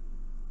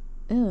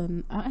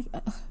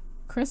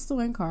Crystal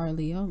and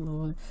Carly. Oh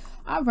lord.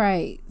 All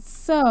right,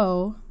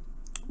 so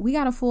we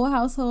got a full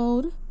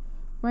household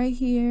right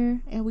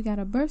here, and we got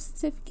a birth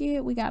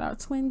certificate. We got our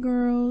twin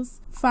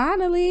girls.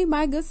 Finally,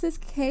 my good sis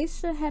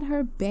Keisha had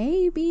her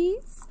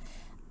babies.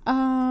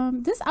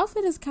 This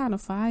outfit is kind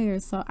of fire,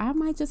 so I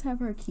might just have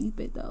her keep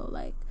it though.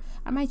 Like,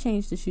 I might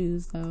change the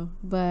shoes though,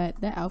 but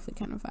that outfit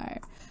kind of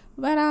fire.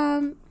 But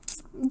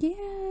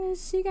yeah,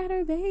 she got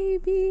her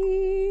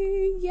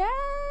baby.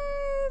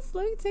 Yes,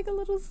 let me take a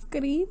little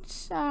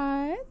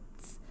screenshot.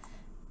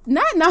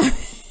 Not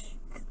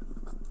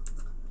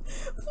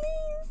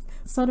please.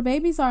 So the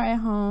babies are at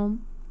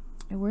home,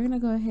 and we're gonna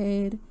go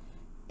ahead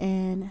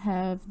and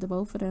have the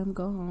both of them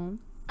go home.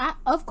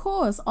 Of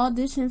course,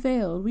 audition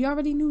failed. We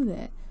already knew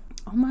that.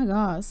 Oh my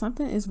god,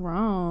 something is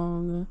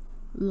wrong.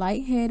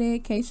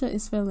 Lightheaded. Keisha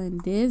is feeling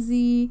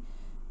dizzy.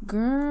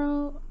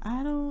 Girl,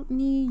 I don't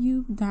need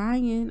you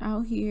dying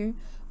out here.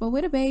 But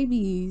where the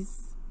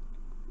babies?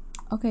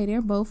 Okay,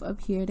 they're both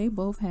up here. They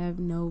both have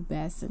no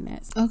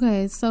bassinets.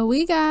 Okay, so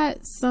we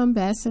got some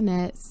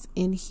bassinets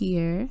in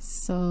here.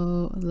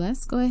 So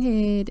let's go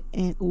ahead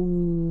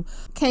and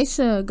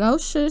Keisha, go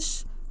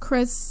shush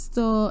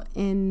Crystal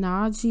and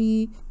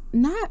Najee.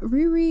 Not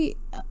Riri.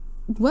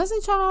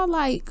 Wasn't y'all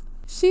like,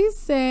 she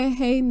said,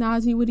 hey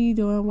Najee, what are you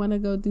doing? Want to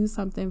go do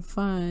something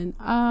fun?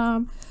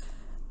 Riri,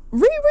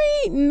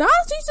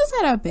 Najee just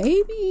had a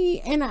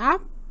baby, and I'm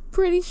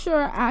pretty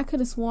sure I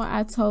could have sworn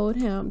I told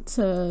him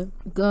to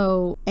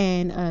go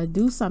and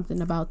do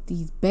something about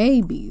these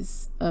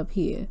babies up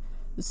here.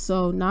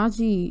 So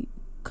Najee,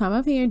 come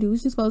up here and do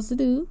what you're supposed to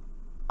do.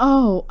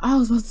 Oh, I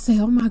was supposed to say,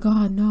 oh my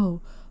god,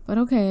 no. But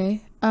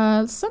okay.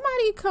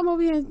 Somebody come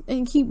over here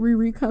and keep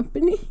Riri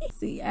company.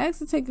 See, ask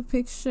to take a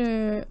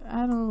picture.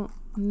 I don't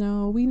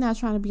know. We not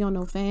trying to be on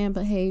no fan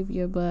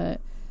behavior,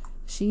 but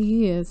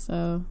she is,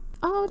 so.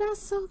 Oh,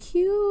 that's so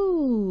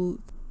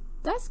cute.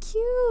 That's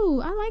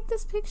cute. I like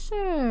this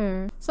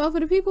picture. So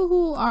for the people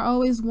who are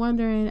always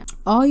wondering,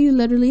 all you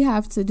literally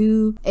have to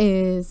do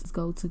is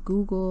go to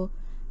Google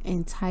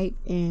and type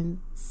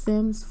in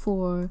Sims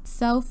 4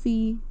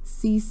 selfie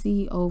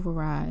CC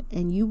override,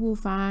 and you will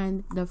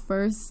find the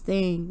first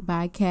thing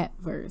by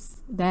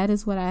Catverse. That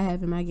is what I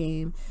have in my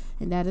game,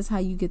 and that is how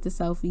you get the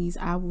selfies.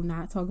 I will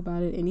not talk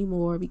about it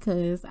anymore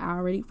because I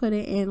already put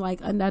it in like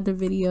another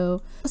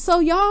video. So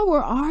y'all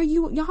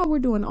were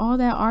doing all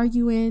that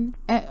arguing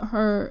at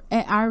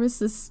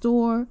Iris's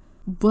store,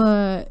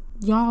 but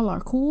y'all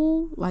are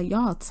cool, like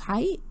y'all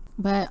tight.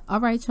 But all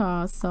right,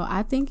 y'all, so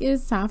I think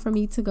it's time for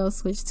me to go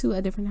switch to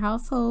a different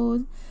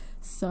household.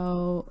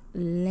 So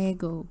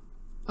Lego.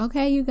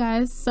 Okay, you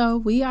guys, so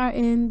we are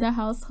in the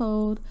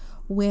household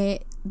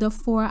with the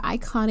 4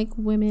 iconic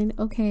women.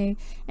 Okay,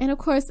 and of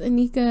course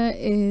Anika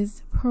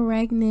is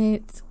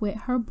pregnant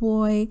with her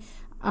boy.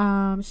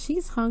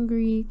 She's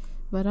hungry,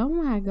 but oh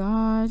my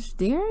gosh,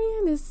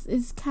 Darian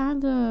is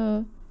kind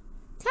of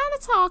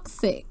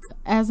toxic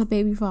as a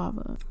baby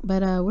father.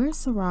 But where's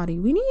Sarati?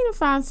 We need to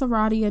find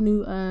Sarati a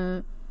new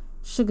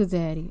sugar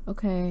daddy.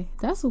 Okay,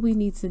 that's what we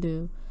need to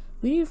do.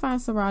 We need to find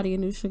Sarati a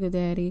new sugar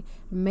daddy.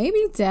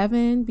 Maybe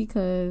Devin,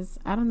 because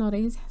I don't know,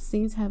 they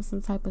seem to have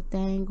some type of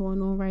thing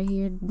going on right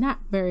here. Not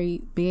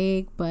very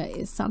big, but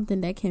it's something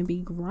that can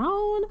be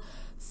grown.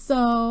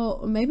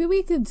 So maybe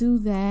we could do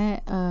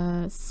that.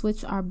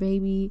 Switch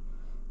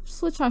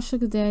our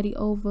sugar daddy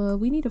over.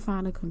 We need to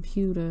find a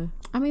computer.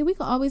 I mean, we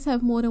could always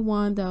have more than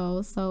one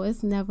though, so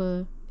it's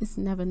never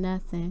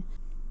nothing.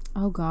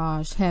 Oh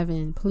gosh,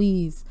 heaven,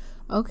 please.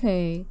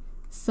 Okay,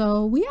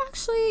 so we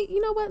actually, you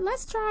know what,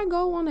 let's try and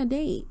go on a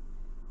date.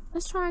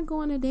 Let's try and go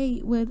on a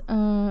date with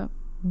a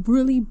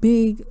really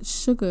big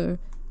sugar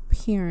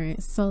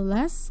parent. So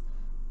let's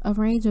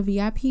arrange a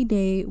VIP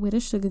date with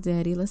a sugar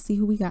daddy. Let's see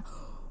who we got.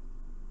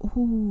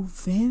 Ooh,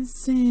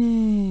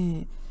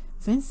 Vincent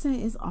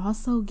is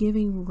also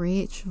giving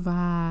rich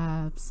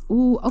vibes.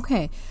 Ooh,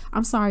 okay.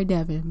 I'm sorry,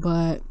 Devin,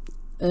 but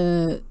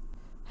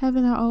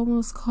haven't I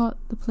almost caught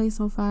the place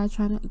on fire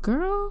trying to...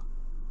 Girl,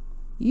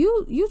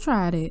 you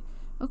tried it.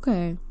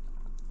 Okay.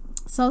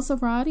 So,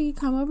 Sarati,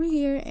 come over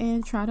here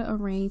and try to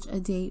arrange a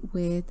date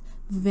with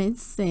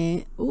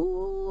Vincent.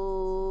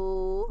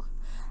 Ooh.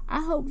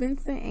 I hope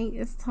Vincent ain't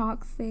as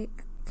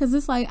toxic. Because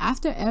it's like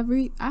after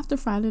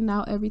finding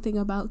out everything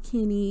about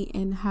Kenny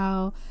and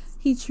how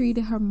he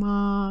treated her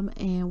mom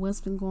and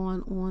what's been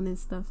going on and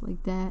stuff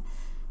like that,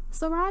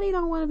 Sarati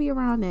don't want to be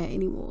around that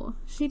anymore.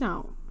 She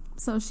don't.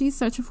 So she's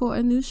searching for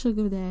a new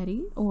sugar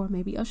daddy or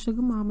maybe a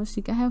sugar mama.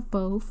 She could have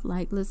both.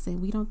 Like, listen,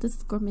 we don't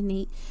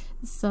discriminate.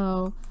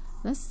 So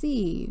let's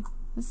see.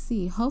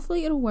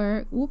 Hopefully it'll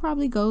work. We'll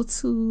probably go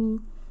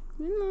to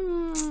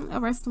a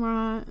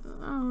restaurant.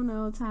 I don't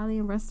know,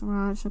 Italian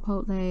restaurant,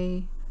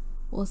 Chipotle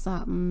or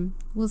something.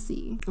 We'll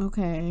see.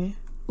 Okay.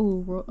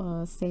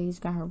 Ooh, Sage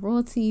got her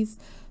royalties.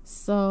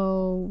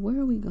 So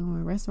where are we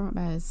going? Restaurant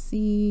by the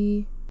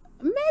sea.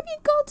 Maybe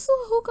go to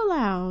a hookah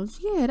lounge.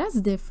 Yeah, that's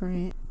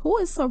different. Who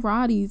is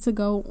Sarati to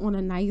go on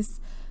a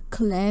nice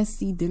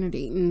classy dinner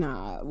date?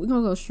 Nah, we're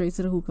gonna go straight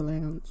to the hookah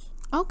lounge.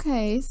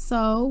 Okay,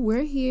 so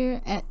we're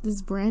here at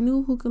this brand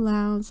new hookah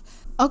lounge.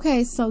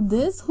 Okay, so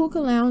this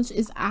hookah lounge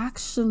is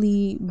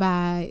actually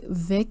by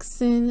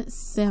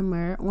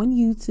MuvaSimmer on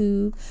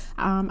YouTube.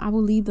 I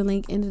will leave the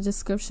link in the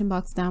description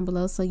box down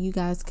below so you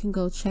guys can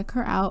go check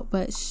her out.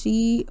 But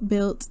she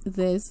built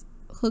this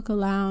hookah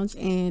lounge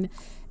and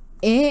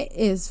it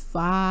is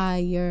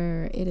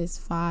fire. It is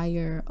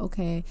fire.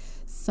 Okay,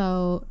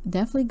 so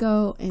definitely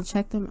go and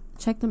check them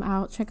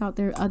out. Check out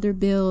their other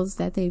builds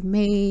that they've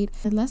made.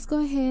 And let's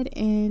go ahead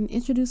and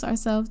introduce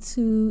ourselves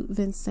to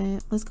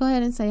Vincent. Let's go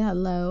ahead and say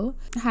hello.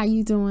 How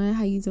you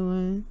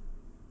doing?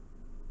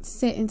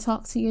 sit and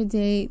talk to your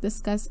date,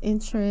 discuss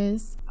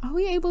interests. Are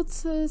we able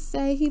to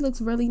say he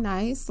looks really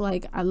nice?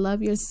 Like, I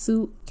love your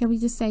suit. Can we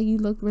just say you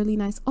look really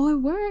nice? Oh, it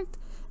worked.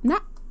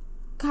 Not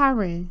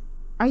Karen.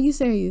 Are you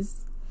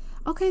serious?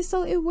 Okay,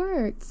 so it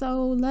worked.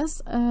 So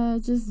let's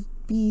just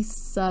be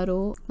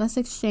subtle. Let's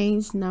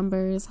exchange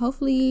numbers.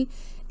 Hopefully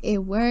it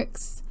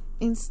works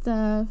and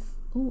stuff.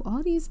 Oh,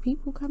 all these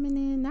people coming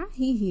in. Not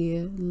he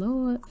here.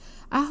 Lord.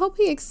 I hope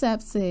he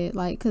accepts it.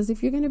 Like, because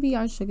if you're going to be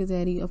our sugar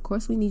daddy, of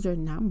course we need your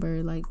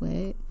number. Like,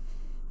 what?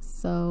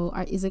 So,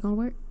 is it going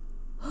to work?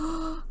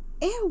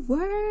 It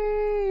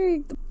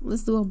worked.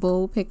 Let's do a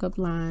bold pickup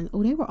line.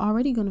 Oh, they were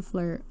already going to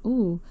flirt.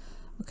 Oh,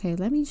 okay.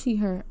 Let me see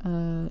her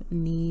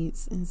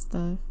needs and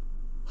stuff.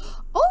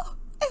 Oh,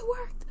 it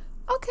worked.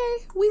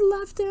 Okay, we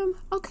loved him.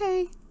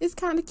 Okay, it's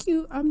kind of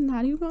cute. I'm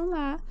not even going to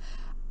lie.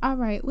 All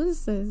right, what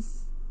is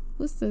this?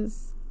 What's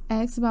this?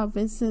 Ask about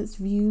Vincent's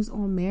views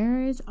on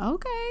marriage.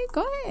 Okay,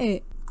 go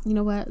ahead. You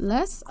know what?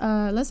 Let's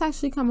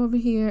actually come over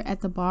here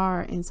at the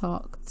bar and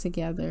talk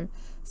together.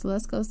 So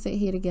let's go sit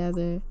here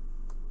together.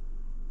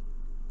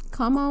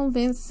 Come on,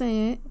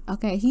 Vincent.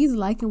 Okay, he's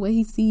liking what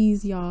he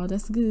sees, y'all.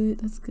 That's good.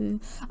 That's good.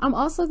 I'm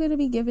also going to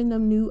be giving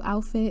them new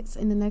outfits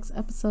in the next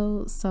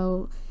episode.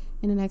 So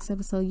in the next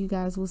episode, you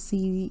guys will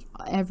see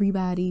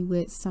everybody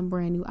with some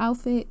brand new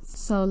outfits.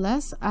 So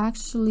let's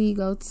actually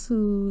go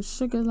to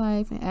Sugar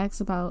Life and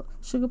ask about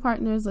sugar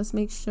partners. Let's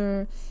make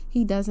sure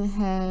he doesn't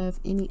have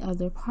any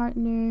other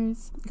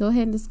partners. Go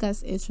ahead and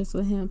discuss interests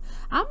with him.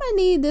 I'm going to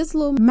need this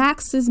little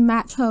Max's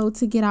match hoe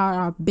to get out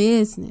our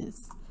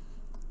business.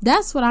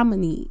 That's what I'm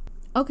going to need.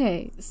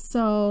 Okay,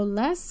 so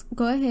let's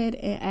go ahead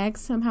and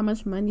ask him how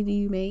much money do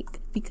you make,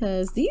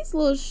 because these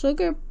little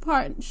Sugar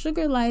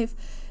Life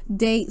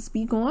dates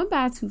be going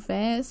by too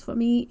fast for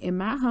me, in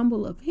my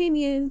humble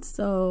opinion.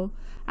 So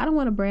I don't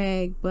want to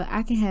brag, but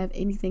I can have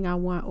anything I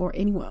want or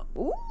anyone.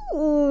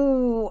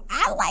 Ooh,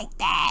 I like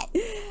that.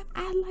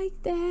 I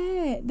like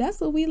that. That's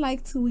what we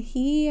like to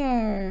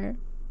hear.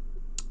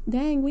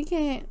 Dang, we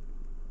can't.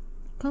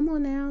 Come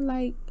on now,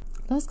 like,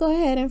 let's go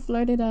ahead and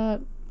flirt it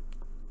up.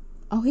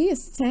 Oh, he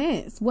is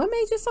tense. What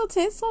made you so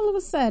tense all of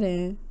a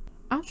sudden?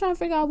 I'm trying to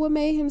figure out what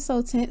made him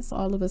so tense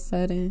all of a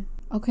sudden.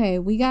 Okay,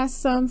 we got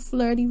some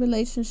flirty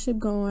relationship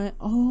going.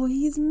 Oh,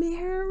 he's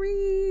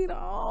married.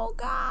 Oh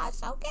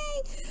gosh,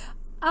 okay.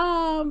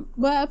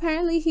 But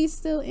apparently he's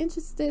still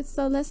interested,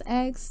 so let's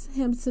ask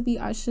him to be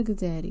our sugar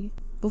daddy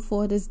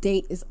before this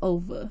date is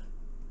over.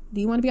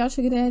 Do you want to be our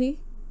sugar daddy?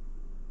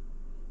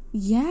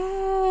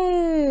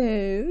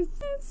 Yes.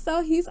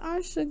 So he's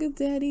our sugar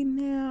daddy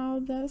now.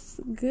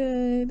 That's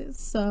good.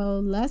 So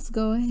let's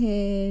go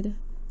ahead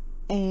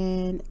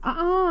and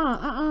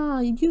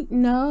you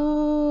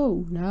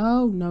no.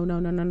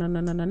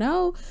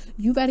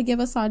 You better give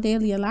us our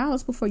daily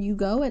allowance before you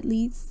go, at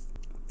least.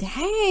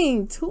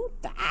 Dang,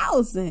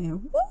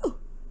 2,000. Woo.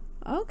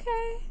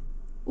 Okay.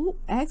 Ooh,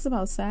 ask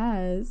about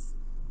size.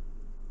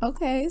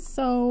 Okay,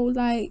 so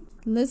like,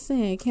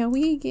 listen, can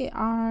we get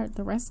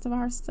the rest of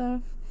our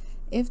stuff,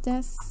 if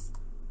that's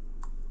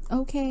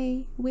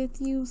okay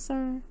with you,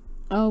 sir?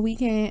 Oh, we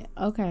can't.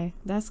 Okay,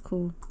 that's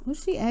cool. Well,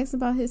 she asked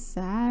about his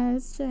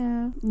size,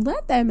 child.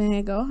 Let that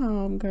man go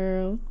home,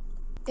 girl.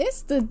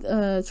 It's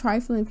the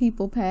trifling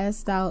people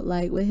passed out,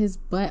 like, with his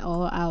butt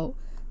all out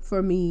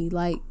for me.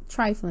 Like,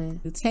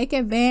 trifling. Take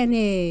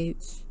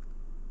advantage.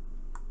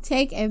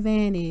 Take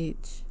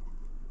advantage.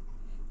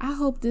 I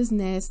hope this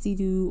nasty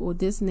dude or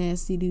this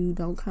nasty dude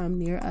don't come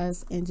near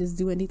us and just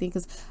do anything,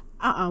 because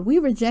we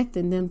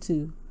rejecting them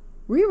too.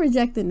 We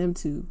rejecting them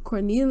too,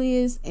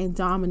 Cornelius and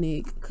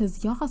Dominic,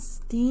 because y'all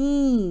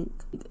stink.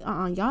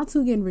 Y'all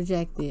two getting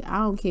rejected. I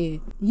don't care.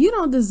 You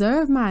don't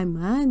deserve my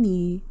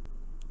money.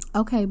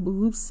 Okay,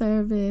 boob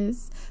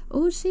service.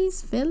 Oh,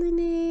 she's feeling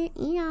it.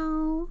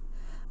 Ew.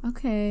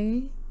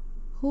 Okay,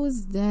 who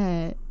is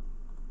that?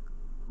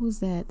 Who's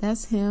that?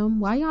 That's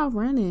him. Why y'all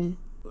running?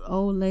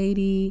 Old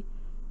lady,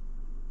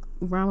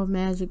 Realm of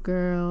Magic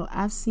girl.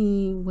 I've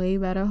seen way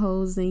better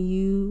hoes than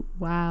you.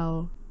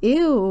 Wow.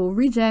 Ew,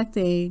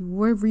 rejecting.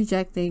 We're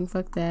rejecting.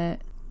 Fuck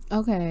that.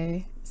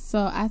 Okay,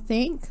 so I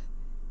think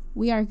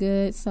we are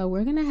good. So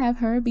we're gonna have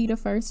her be the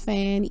first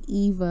fan,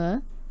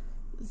 Eva.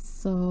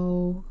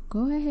 So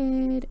go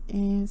ahead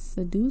and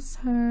seduce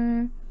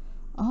her.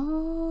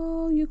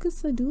 Oh, you could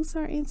seduce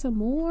her into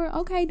more.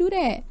 Okay, do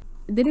that.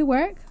 Did it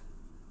work?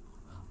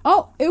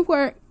 Oh, it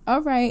worked. All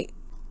right,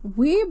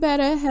 we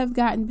better have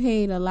gotten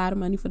paid a lot of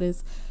money for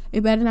this.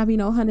 It better not be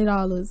no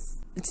 $100.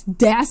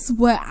 That's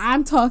what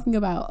I'm talking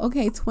about.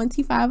 Okay,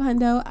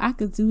 2,500. I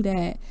could do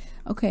that.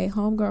 Okay,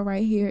 homegirl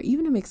right here.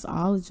 Even a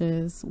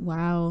mixologist.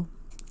 Wow.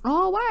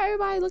 Oh, why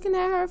everybody looking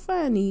at her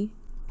funny?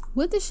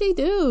 What did she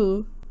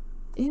do?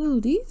 Ew,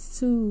 these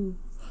two.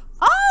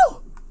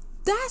 Oh,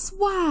 that's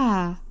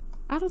why.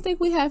 I don't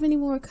think we have any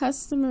more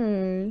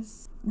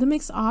customers. The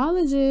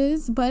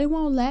mixologist, but it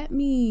won't let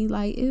me.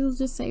 Like, it'll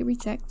just say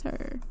reject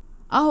her.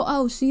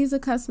 Oh, she's a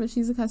customer.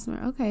 She's a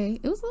customer. Okay,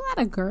 it was a lot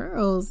of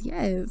girls.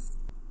 Yes.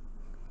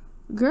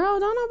 Girl,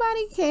 don't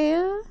nobody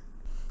care.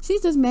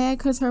 She's just mad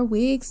because her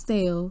wig's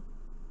stale.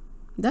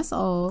 That's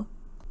all.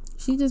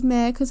 She just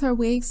mad because her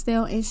wig's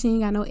stale and she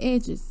ain't got no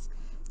edges.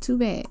 Too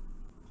bad.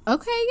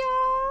 Okay,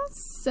 y'all.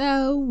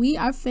 So we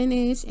are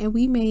finished and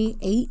we made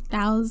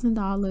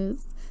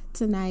 $8,000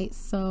 tonight.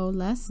 So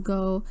let's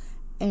go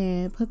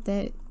and put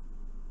that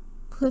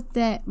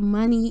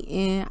money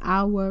in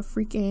our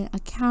freaking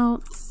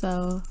account.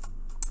 So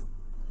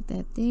put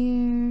that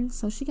there.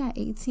 So she got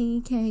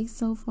 18K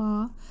so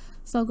far.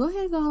 So go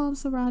ahead and go home,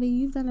 Sarati.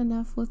 You've done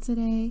enough for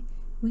today.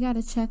 We got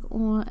to check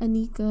on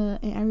Anika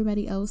and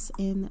everybody else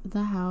in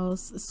the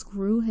house.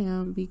 Screw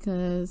him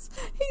because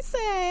he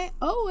said,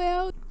 oh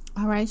well.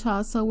 All right,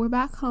 y'all. So we're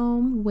back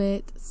home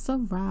with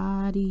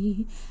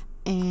Sarati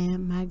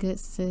and my good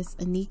sis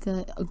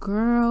Anika.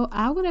 Girl,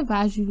 I would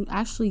advise you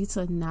actually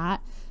to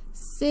not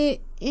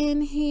sit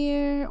in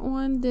here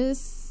on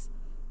this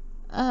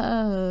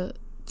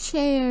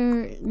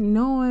chair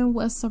knowing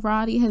what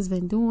Sarati has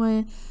been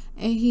doing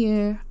in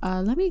here.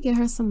 Let me get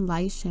her some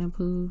light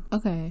shampoo.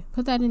 Okay,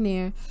 put that in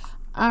there.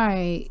 All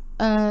right,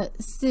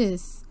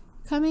 sis,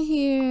 come in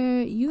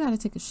here. You gotta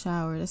take a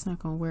shower. That's not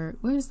gonna work.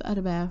 Where's the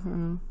other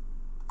bathroom?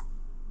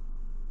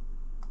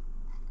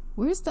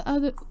 Where's the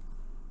other?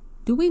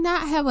 Do we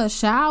not have a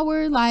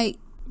shower? Like,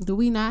 do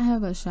we not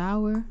have a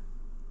shower?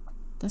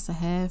 That's a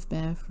half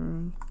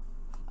bathroom.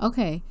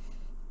 Okay,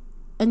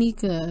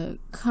 Anika,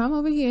 come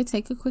over here,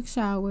 take a quick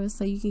shower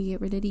so you can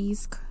get rid of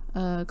these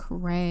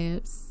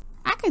crabs.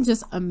 I can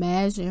just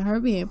imagine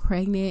her being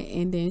pregnant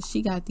and then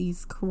she got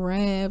these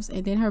crabs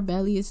and then her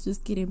belly is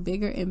just getting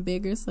bigger and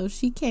bigger, so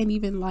she can't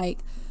even like,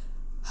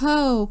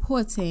 oh,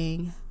 poor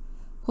thing.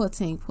 Poor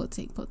ting.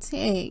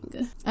 I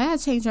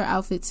gotta change her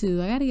outfit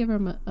too. I gotta give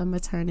her a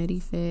maternity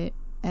fit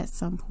at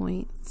some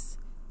point.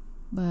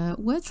 But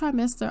what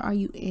trimester are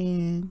you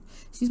in?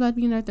 She's about to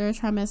be in her 3rd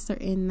trimester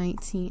in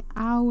 19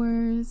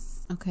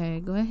 hours. Okay,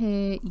 go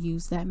ahead,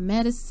 use that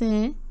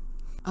medicine.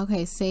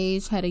 Okay,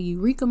 Sage had a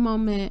eureka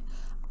moment.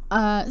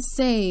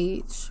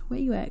 Sage, where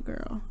you at,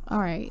 girl? All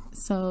right,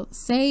 so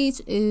Sage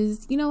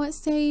is, you know what,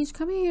 Sage,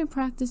 come in here and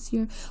practice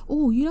your,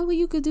 oh, you know what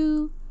you could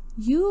do?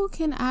 You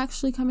can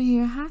actually come in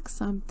here and hack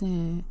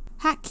something.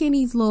 Hack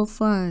Kenny's little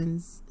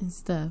funds and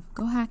stuff.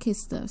 Go hack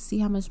his stuff. See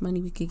how much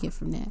money we could get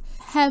from that.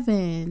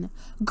 Heaven.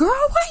 Girl, why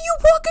are you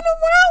walking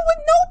around with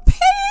no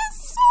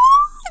pants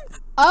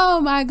on?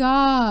 Oh my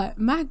God.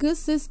 My good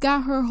sis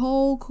got her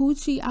whole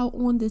coochie out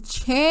on the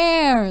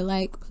chair.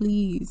 Like,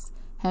 please.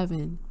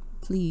 Heaven.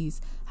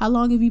 Please. How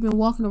long have you been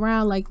walking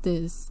around like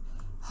this?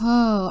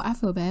 Oh, I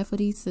feel bad for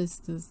these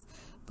sisters.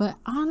 But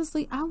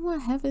honestly, I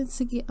want Heaven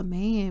to get a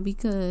man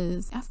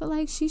because I feel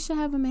like she should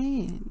have a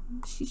man.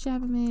 She should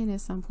have a man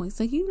at some point.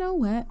 So you know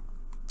what?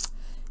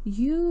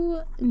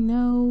 You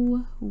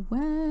know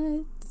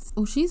what?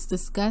 Oh, she's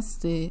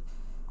disgusted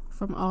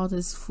from all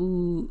this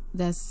food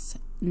that's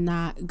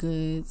not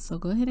good. So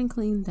go ahead and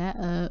clean that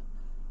up.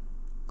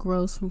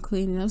 Gross from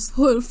cleaning up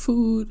spoiled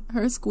food.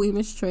 Her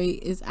squeamish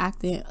trait is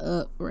acting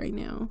up right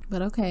now.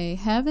 But okay,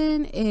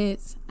 Heaven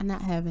is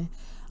not Heaven.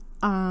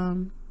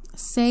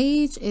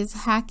 Sage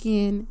is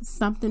hacking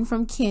something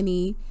from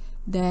Kenny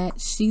that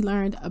she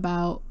learned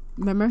about.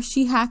 Remember,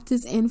 she hacked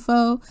his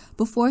info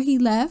before he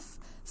left,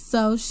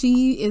 so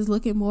she is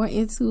looking more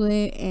into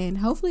it and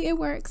hopefully it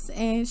works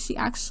and she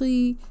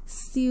actually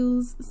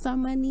steals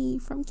some money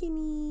from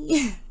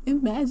Kenny.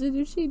 Imagine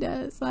if she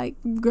does. Like,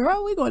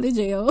 girl, we going to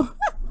jail.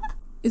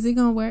 Is it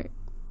gonna work?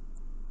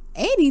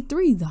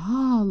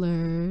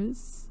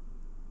 $83.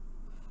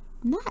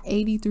 Not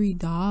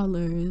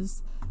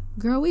 $83.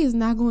 Girl, we is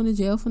not going to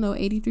jail for no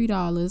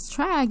 $83.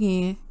 Try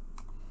again.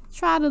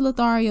 Try the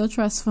Lothario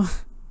Trust Fund.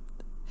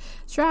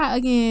 Try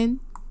again,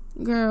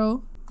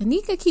 girl.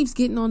 Anika keeps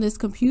getting on this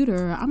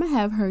computer. I'm gonna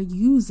have her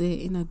use it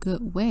in a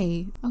good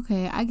way.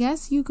 Okay, I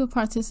guess you could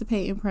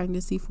participate in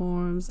pregnancy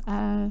forums.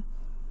 I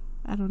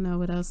don't know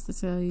what else to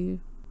tell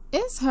you.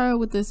 It's her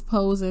with this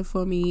posing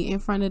for me in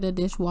front of the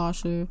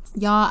dishwasher.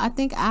 Y'all, I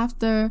think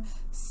after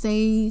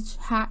Sage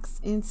hacks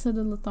into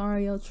the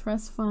Lothario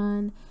Trust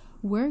Fund,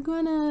 we're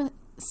gonna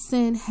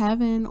send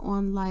Heaven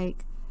on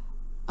like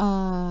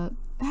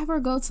have her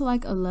go to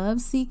like a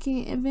love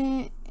seeking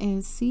event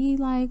and see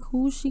like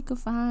who she could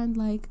find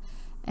like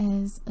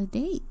as a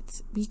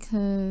date,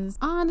 because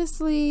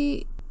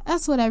honestly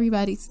that's what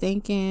everybody's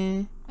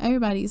thinking.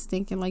 Everybody's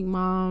thinking like,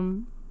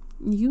 Mom,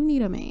 you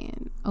need a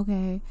man.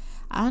 Okay,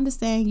 I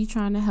understand you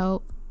trying to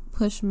help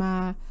push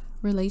my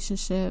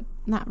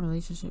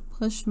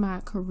push my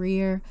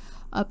career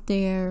up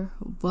there,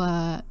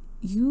 but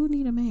you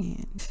need a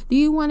man. Do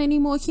you want any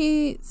more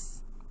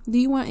kids?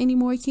 Mom,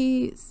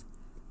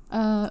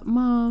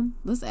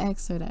 let's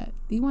ask her that.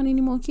 Do you want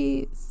any more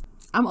kids?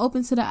 I'm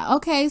open to that.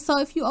 Okay, so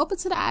if you open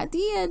to the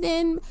idea,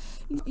 then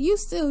you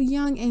still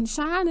young and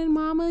shining,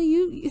 mama.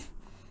 You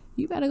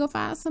better go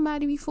find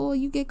somebody before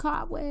you get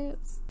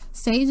cobwebs.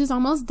 Sage is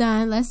almost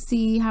done. Let's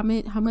see how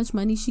much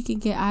money she can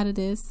get out of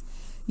this.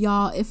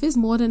 Y'all, if it's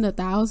more than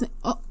 1,000,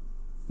 oh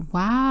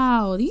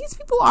wow, these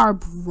people are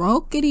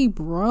brokety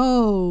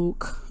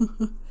broke.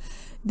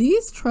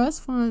 These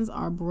trust funds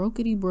are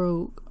brokety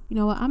broke. You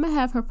know what, I'm gonna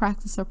have her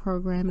practice her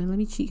program and let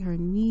me cheat her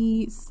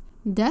needs.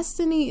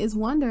 Destiny is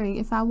wondering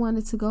if I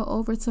wanted to go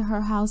over to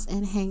her house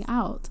and hang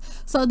out.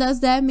 So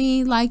does that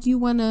mean like you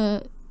want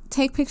to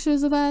take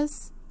pictures of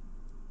us?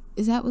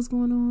 Is that what's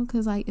going on?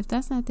 Because like if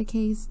that's not the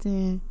case,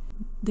 then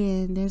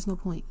there's no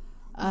point.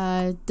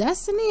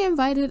 Destiny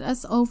invited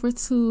us over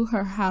to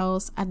her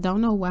house. I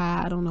don't know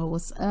why. I don't know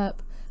what's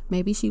up.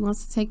 Maybe she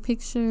wants to take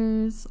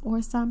pictures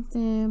or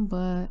something,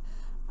 but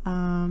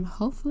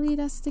hopefully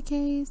that's the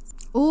case.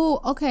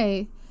 Oh,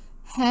 okay.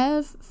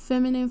 Have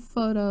feminine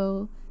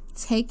photo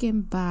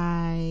taken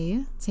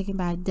by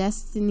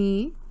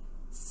Destiny.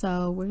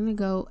 So we're gonna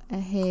go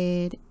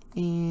ahead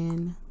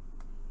and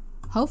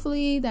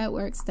hopefully that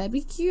works. That'd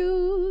be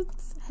cute.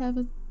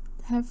 Have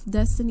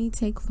Destiny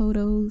take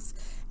photos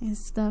and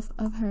stuff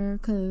of her,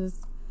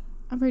 because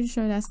I'm pretty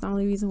sure that's the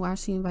only reason why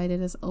she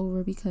invited us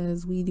over,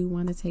 because we do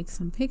want to take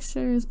some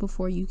pictures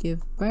before you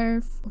give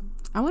birth.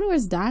 I wonder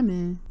where's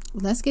Diamond.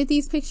 Let's get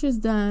these pictures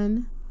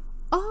done.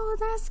 Oh,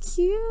 that's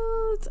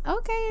cute.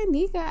 Okay,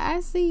 Anika, I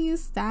see you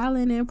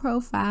styling and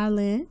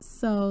profiling.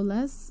 So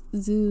let's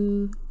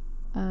do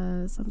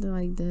something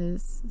like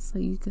this so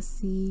you can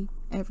see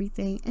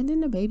everything. And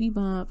then the baby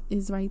bump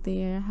is right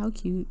there. How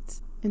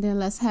cute. And then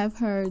let's have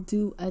her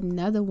do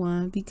another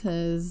one,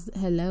 because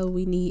hello,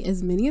 we need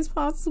as many as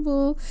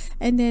possible.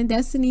 And then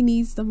Destiny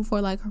needs them for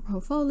like her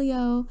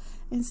portfolio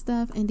and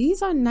stuff. And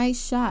these are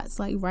nice shots,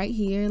 like right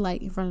here,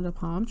 like in front of the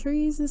palm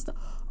trees and stuff.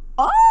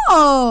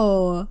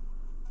 Oh,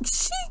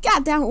 she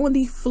got down on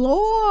the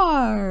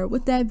floor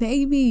with that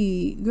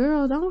baby.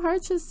 Girl, don't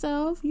hurt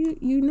yourself.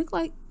 You look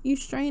like you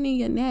straining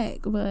your neck,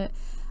 but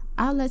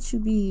I'll let you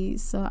be.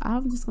 So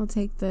I'm just gonna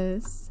take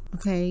this.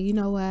 Okay, you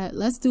know what?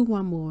 Let's do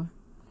one more.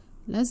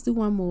 Let's do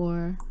one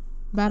more.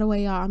 By the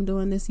way, y'all, I'm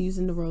doing this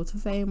using the Road to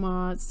Fame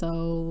mod,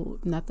 so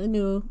nothing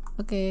new.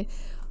 Okay,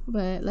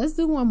 but let's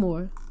do one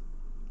more.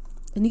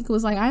 Anika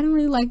was like, I didn't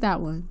really like that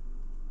one.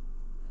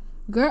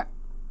 Girl,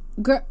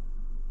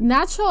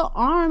 not your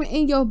arm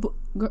in your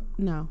girl,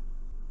 no.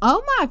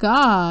 Oh my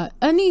god,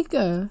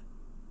 Anika,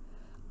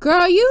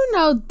 girl, you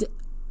know.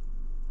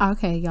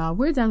 Okay, y'all,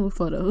 we're done with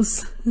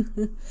photos.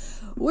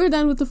 We're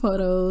done with the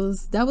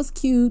photos. That was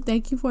cute.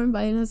 Thank you for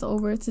inviting us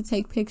over to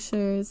take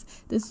pictures.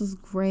 This was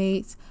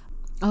great.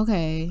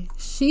 Okay,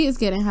 she is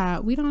getting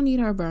hot. We don't need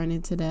her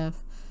burning to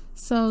death.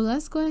 So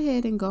let's go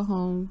ahead and go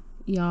home,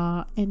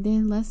 y'all, and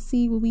then let's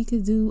see what we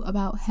could do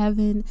about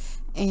heaven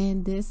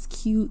and this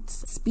cute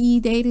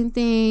speed dating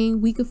thing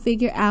we could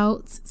figure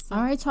out.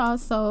 All right, y'all,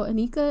 so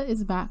Anika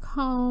is back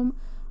home.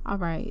 All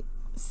right,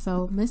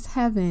 so Miss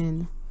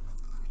Heaven.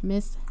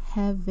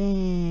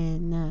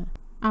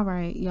 All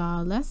right,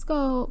 y'all, let's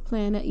go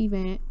plan an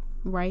event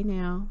right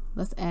now.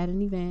 Let's add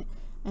an event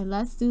and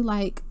let's do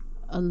like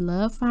a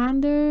love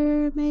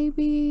finder,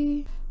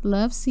 maybe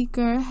love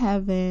seeker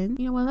heaven.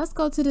 You know what, let's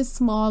go to this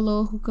small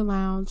little hookah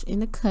lounge in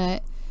the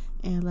cut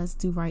and let's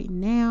do right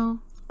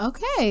now.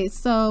 Okay,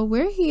 so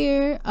we're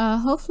here.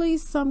 Hopefully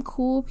some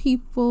cool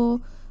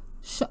people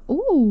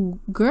ooh,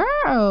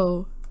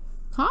 girl,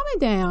 calm it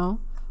down.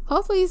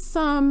 Hopefully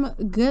some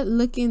good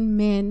looking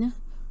men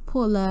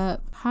pull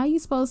up. How you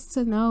supposed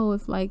to know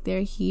if like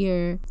they're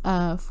here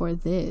for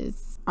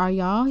this? Are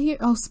y'all here?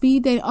 Oh,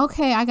 speed dating.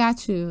 Okay, I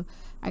got you.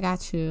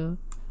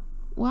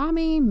 Well, I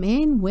mean,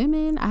 men,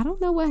 women, I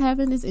don't know what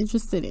heaven is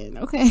interested in.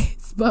 Okay,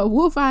 but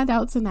we'll find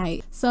out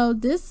tonight. So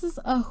this is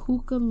a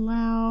hookah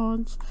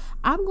lounge.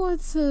 I'm going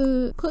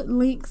to put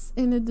links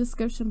in the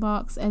description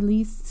box, at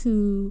least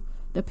to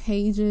the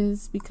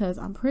pages, because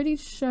I'm pretty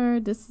sure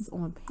this is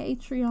on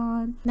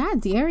Patreon. Not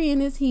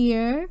Darian is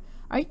here.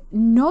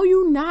 No,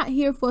 you're not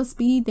here for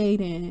speed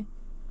dating.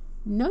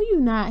 No,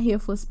 you're not here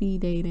for speed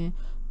dating.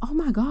 Oh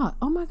my god.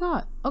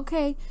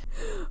 Okay.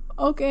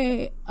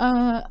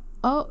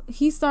 Oh,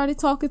 he started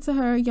talking to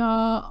her,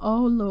 y'all.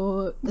 Oh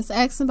lord. Let's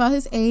ask him about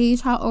his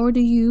age. How old are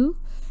you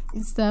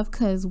and stuff,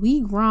 because we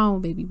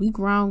grown, baby. We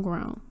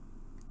grown.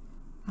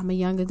 I'm a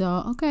young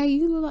adult. Okay,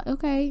 you look like,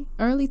 okay,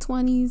 early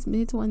 20s,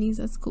 mid 20s.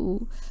 That's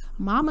cool.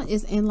 Mama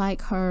is in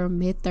like her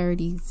mid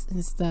 30s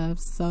and stuff,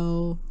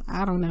 so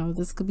I don't know,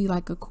 this could be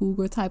like a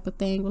cougar type of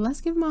thing, but let's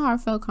give him a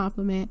heartfelt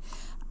compliment.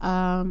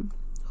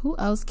 Who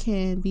else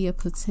can be a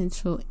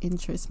potential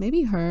interest?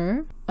 Maybe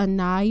her,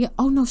 Anaya.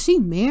 Oh no, she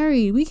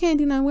married. We can't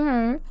do nothing with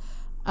her.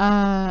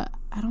 I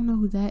don't know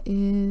who that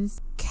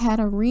is.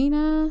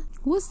 Katarina.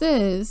 What's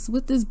this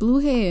with this blue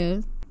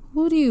hair?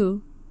 Who do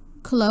you?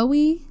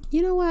 Chloe.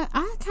 You know what,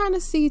 I kind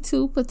of see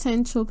two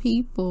potential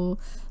people.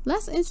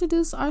 Let's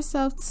introduce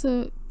ourselves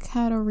to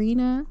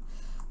Katarina,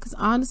 because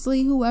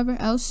honestly, whoever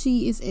else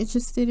she is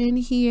interested in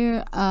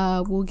here,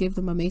 we'll give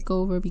them a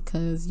makeover,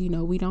 because you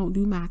know we don't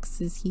do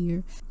maxes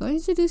here. Go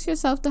introduce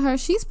yourself to her.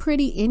 She's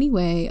pretty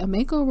anyway. A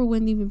makeover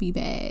wouldn't even be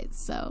bad.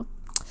 So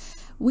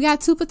we got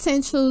two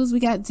potentials.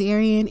 We got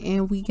Darian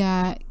and we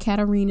got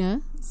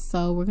Katarina.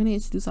 So we're gonna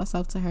introduce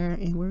ourselves to her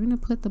and we're gonna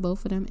put the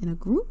both of them in a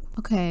group.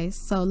 Okay,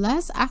 so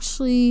let's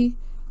actually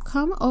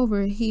come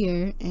over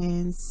here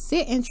and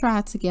sit and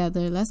try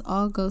together. Let's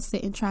all go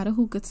sit and try the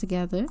hookah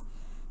together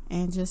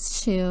and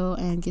just chill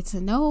and get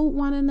to know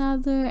one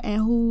another,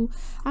 and who,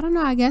 I don't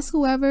know, I guess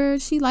whoever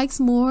she likes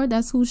more,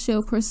 that's who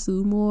she'll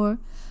pursue more.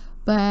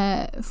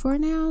 But for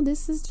now,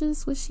 this is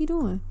just what she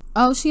doing.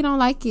 Oh, she don't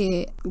like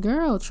it.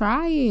 Girl,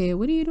 try it.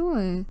 What are you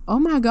doing? Oh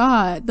my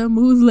God, the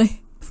mood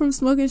from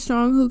smoking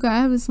strong hookah.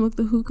 I haven't smoked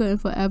a hookah in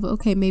forever.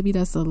 Okay, maybe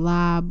that's a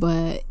lie,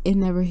 but it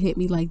never hit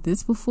me like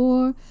this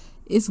before.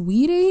 It's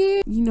weed in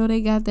here. You know, they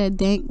got that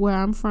dank where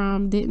I'm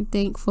from. Didn't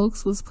think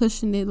folks was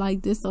pushing it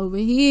like this over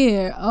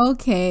here.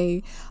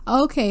 Okay,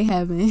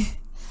 heaven.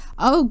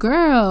 Oh,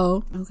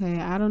 girl.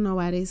 Okay, I don't know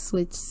why they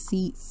switched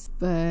seats,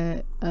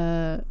 but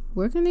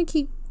we're gonna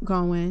keep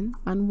going,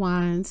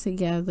 unwind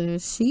together.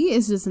 She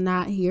is just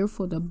not here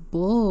for the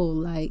bull.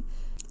 Like,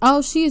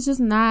 oh, she is just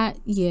not,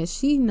 yeah,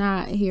 she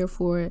not here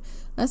for it.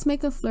 Let's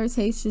make a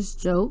flirtatious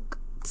joke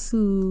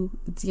to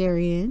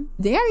Darian.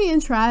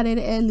 Darian tried it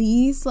at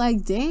least.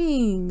 Like,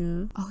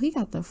 dang. Oh, he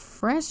got the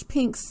fresh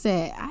pink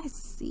set. I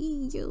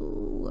see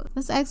you.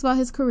 Let's ask about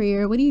his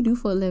career. What do you do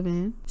for a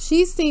living?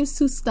 She seems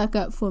too stuck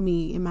up for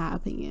me, in my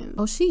opinion.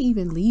 Oh, she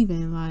even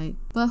leaving. Like,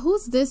 but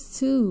who's this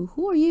too?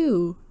 Who are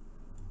you?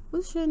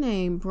 What's your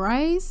name?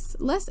 Bryce?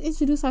 Let's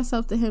introduce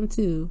ourselves to him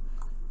too.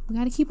 We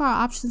got to keep our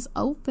options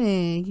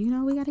open. You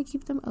know, we got to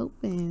keep them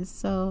open.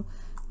 So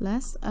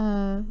let's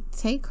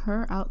take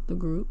her out the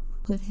group.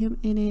 Put him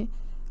in it.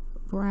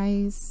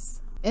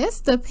 Bryce. It's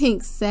the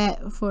pink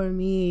set for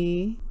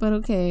me. But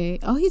okay.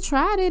 Oh, he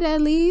tried it at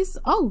least.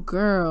 Oh,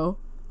 girl.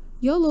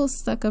 Your little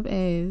stuck up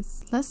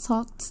ass. Let's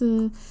talk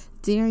to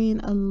Darian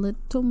a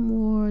little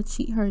more.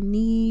 Cheat her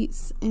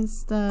needs and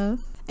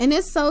stuff. And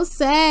it's so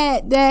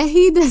sad that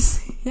he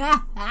does.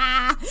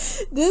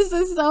 This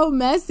is so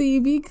messy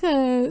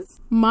because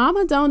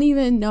mama don't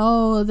even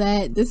know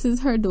that this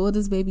is her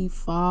daughter's baby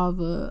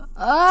father.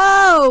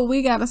 Oh,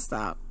 we gotta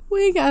stop.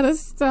 We gotta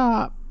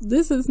stop.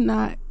 This is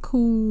not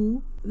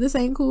cool. This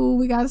ain't cool.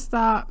 We gotta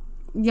stop.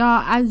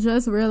 Y'all, I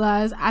just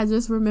realized, I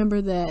just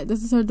remembered that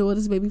this is her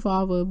daughter's baby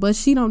father, but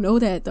she don't know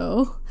that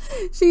though.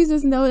 She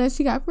just know that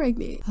she got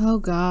pregnant. Oh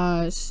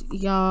gosh,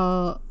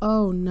 y'all.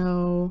 Oh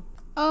no.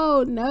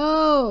 Oh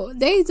no.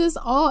 They just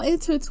all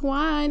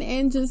intertwine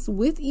and just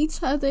with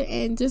each other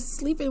and just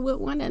sleeping with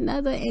one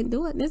another and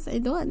doing this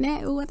and doing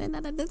that with one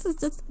another. This is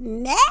just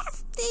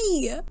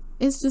nasty.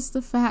 It's just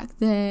the fact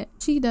that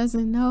she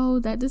doesn't know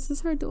that this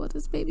is her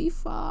daughter's baby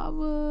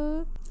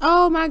father.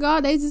 Oh my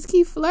God, they just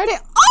keep flirting.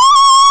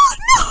 Oh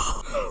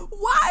no!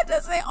 Why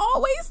does it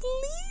always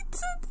lead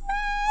to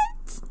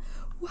that?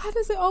 Why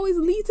does it always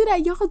lead to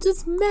that? Y'all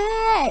just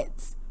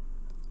met.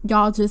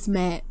 Y'all just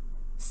met.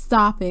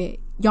 Stop it.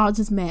 Y'all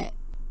just met.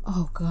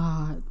 Oh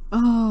God.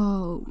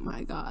 Oh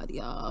my God,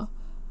 y'all.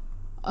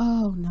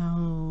 Oh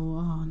no.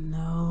 Oh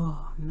no.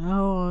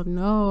 No,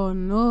 no,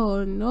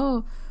 no,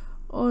 no.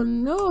 Oh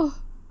no.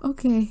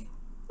 Okay.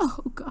 Oh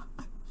gosh.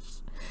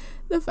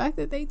 The fact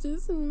that they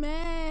just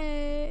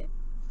met.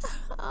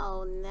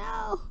 Oh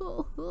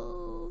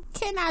no.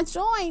 Can I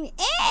join in?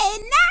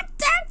 Not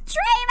Dirk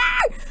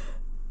Dreamer.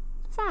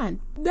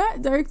 Fine.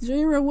 Not Dirk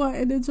Dreamer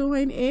wanting to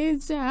join in,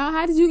 child.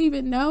 How did you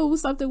even know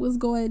something was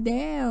going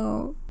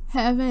down?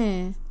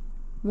 Heaven.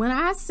 When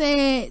I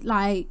said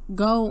like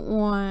go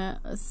on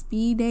a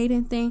speed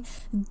dating thing,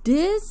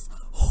 this,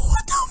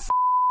 what the f?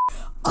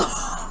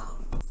 Oh.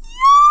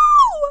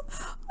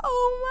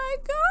 Oh my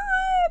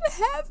God,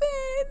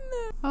 heaven.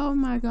 Oh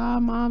my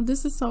God, mom,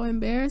 this is so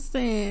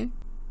embarrassing.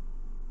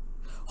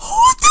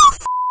 What the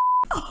f?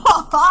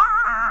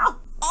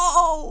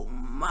 Oh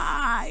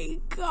my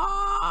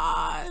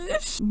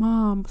gosh.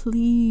 Mom,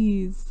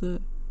 please.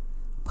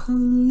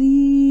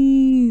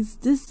 Please.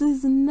 This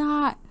is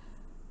not.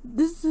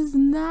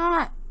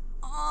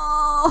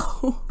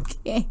 Oh,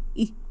 okay.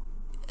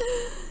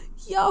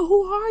 Yo,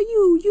 who are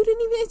you? You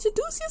didn't even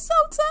introduce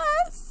yourself to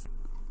us.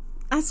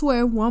 I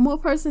swear, one more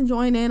person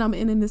join in, I'm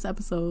ending this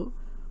episode.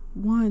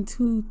 1,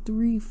 2,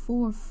 3,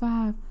 4,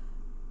 5.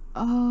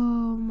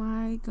 Oh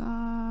my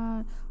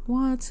God.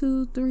 1,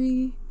 2,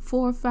 3,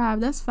 4, 5.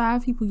 That's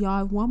 5 people,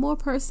 y'all. If one more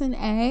person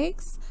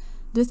asks,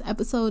 this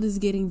episode is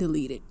getting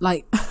deleted.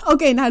 Like,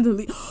 okay, not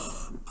deleted.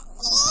 Oh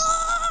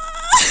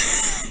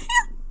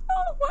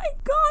my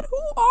God,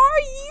 who are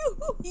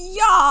you?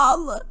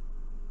 Y'all,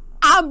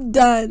 I'm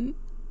done.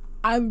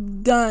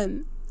 I'm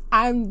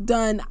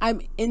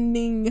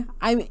ending.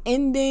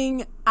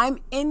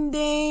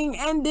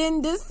 And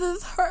then this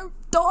is her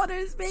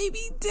daughter's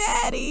baby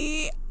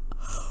daddy.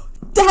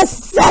 That's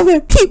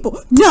 7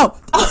 people. No.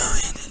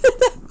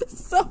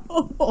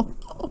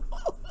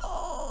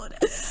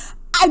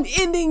 I'm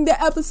ending the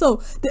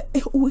episode.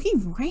 He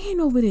ran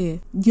over there.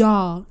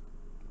 Y'all,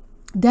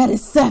 that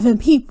is 7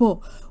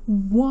 people.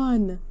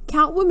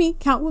 Count with me.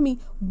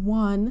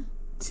 1,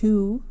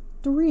 2,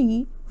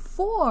 3,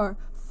 4,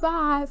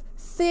 5,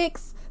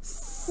 6,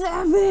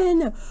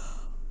 7.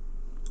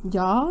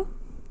 Y'all,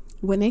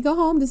 When they go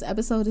home, this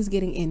episode is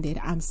getting ended.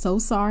 I'm so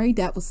sorry.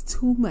 That was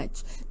too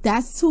much.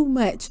 That's too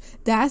much.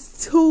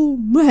 That's too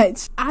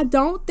much. I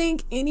don't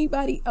think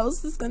anybody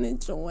else is gonna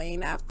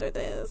join after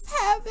this.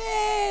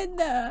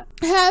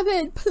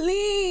 Heaven,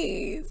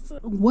 please.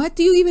 What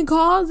do you even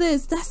call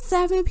this? That's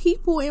 7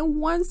 people in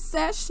one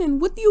session.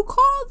 What do you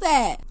call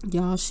that?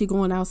 Y'all, she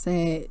going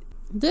outside.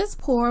 This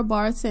poor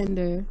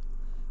bartender.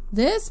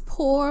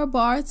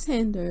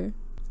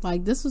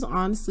 Like, this was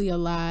honestly a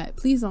lot.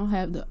 Please don't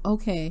have the,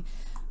 okay.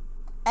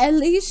 At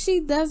least she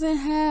doesn't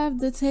have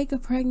the take a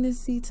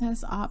pregnancy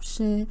test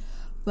option.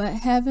 But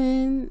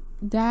heaven,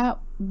 that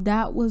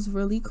was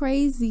really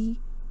crazy.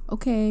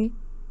 Okay.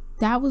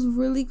 That was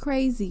really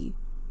crazy.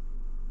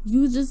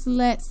 You just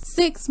let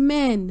 6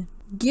 men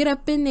get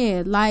up in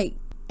there, like,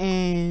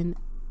 and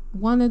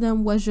one of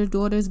them was your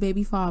daughter's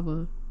baby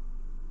father.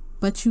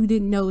 But you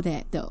didn't know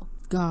that, though.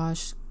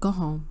 Gosh, go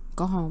home.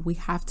 Go home. We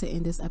have to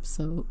end this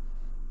episode.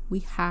 We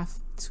have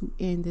to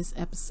end this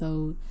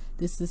episode.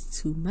 This is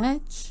too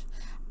much.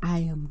 I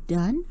am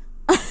done.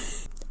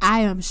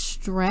 I am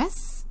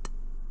stressed.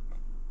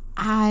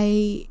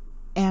 I'm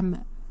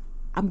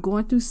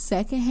going through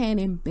secondhand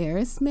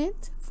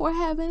embarrassment for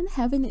Heaven.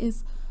 Heaven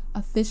is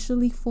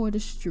officially for the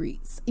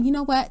streets. And you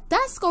know what?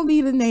 That's gonna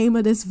be the name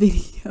of this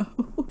video.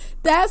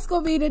 That's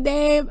gonna be the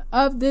name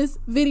of this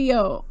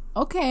video.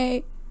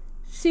 Okay.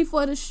 She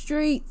for the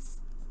streets.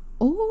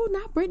 Oh,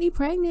 not Brittany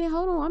pregnant.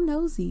 Hold on, I'm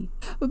nosy.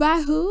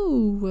 By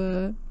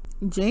who?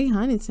 Jay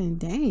Huntington.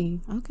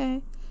 Dang.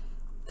 Okay.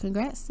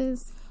 Congrats,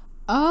 sis.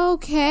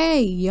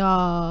 Okay,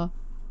 y'all.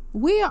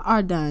 We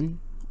are done.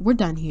 We're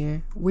done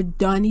here. We're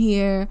done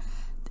here.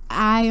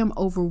 I am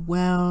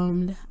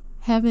overwhelmed.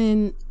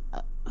 Heaven,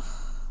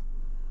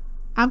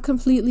 I'm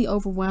completely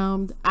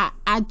overwhelmed.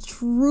 I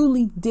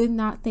truly did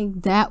not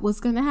think that was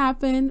going to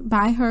happen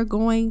by her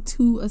going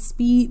to a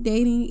speed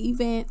dating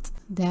event.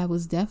 That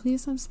was definitely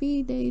some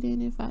speed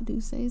dating, if I do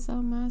say so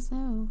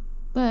myself.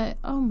 But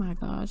oh my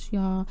gosh,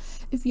 y'all,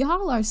 if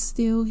y'all are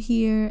still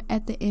here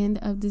at the end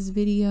of this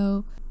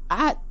video,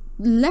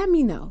 let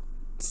me know.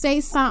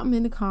 Say something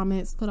in the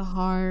comments, put a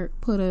heart,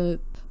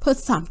 put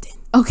something,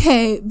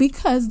 okay?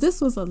 Because this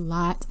was a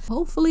lot.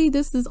 Hopefully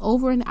this is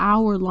over an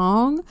hour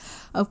long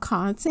of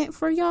content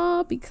for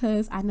y'all,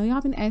 because I know y'all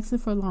been asking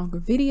for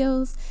longer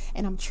videos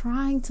and I'm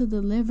trying to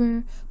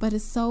deliver, but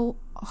it's so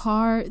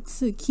hard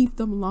to keep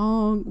them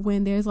long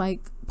when there's like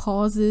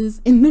pauses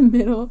in the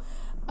middle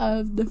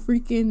of the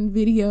freaking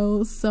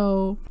video.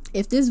 So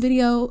if this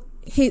video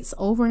hits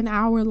over an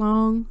hour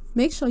long,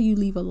 make sure you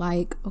leave a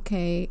like,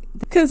 okay?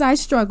 Because I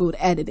struggled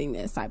editing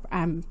this,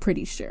 I'm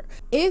pretty sure.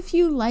 If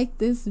you like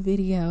this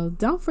video,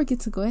 don't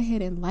forget to go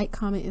ahead and like,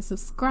 comment, and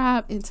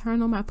subscribe, and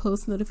turn on my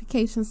post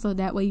notifications so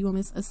that way you won't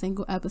miss a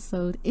single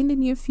episode in the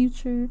near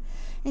future.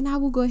 And I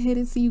will go ahead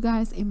and see you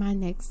guys in my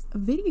next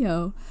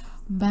video.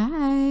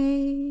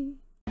 Bye.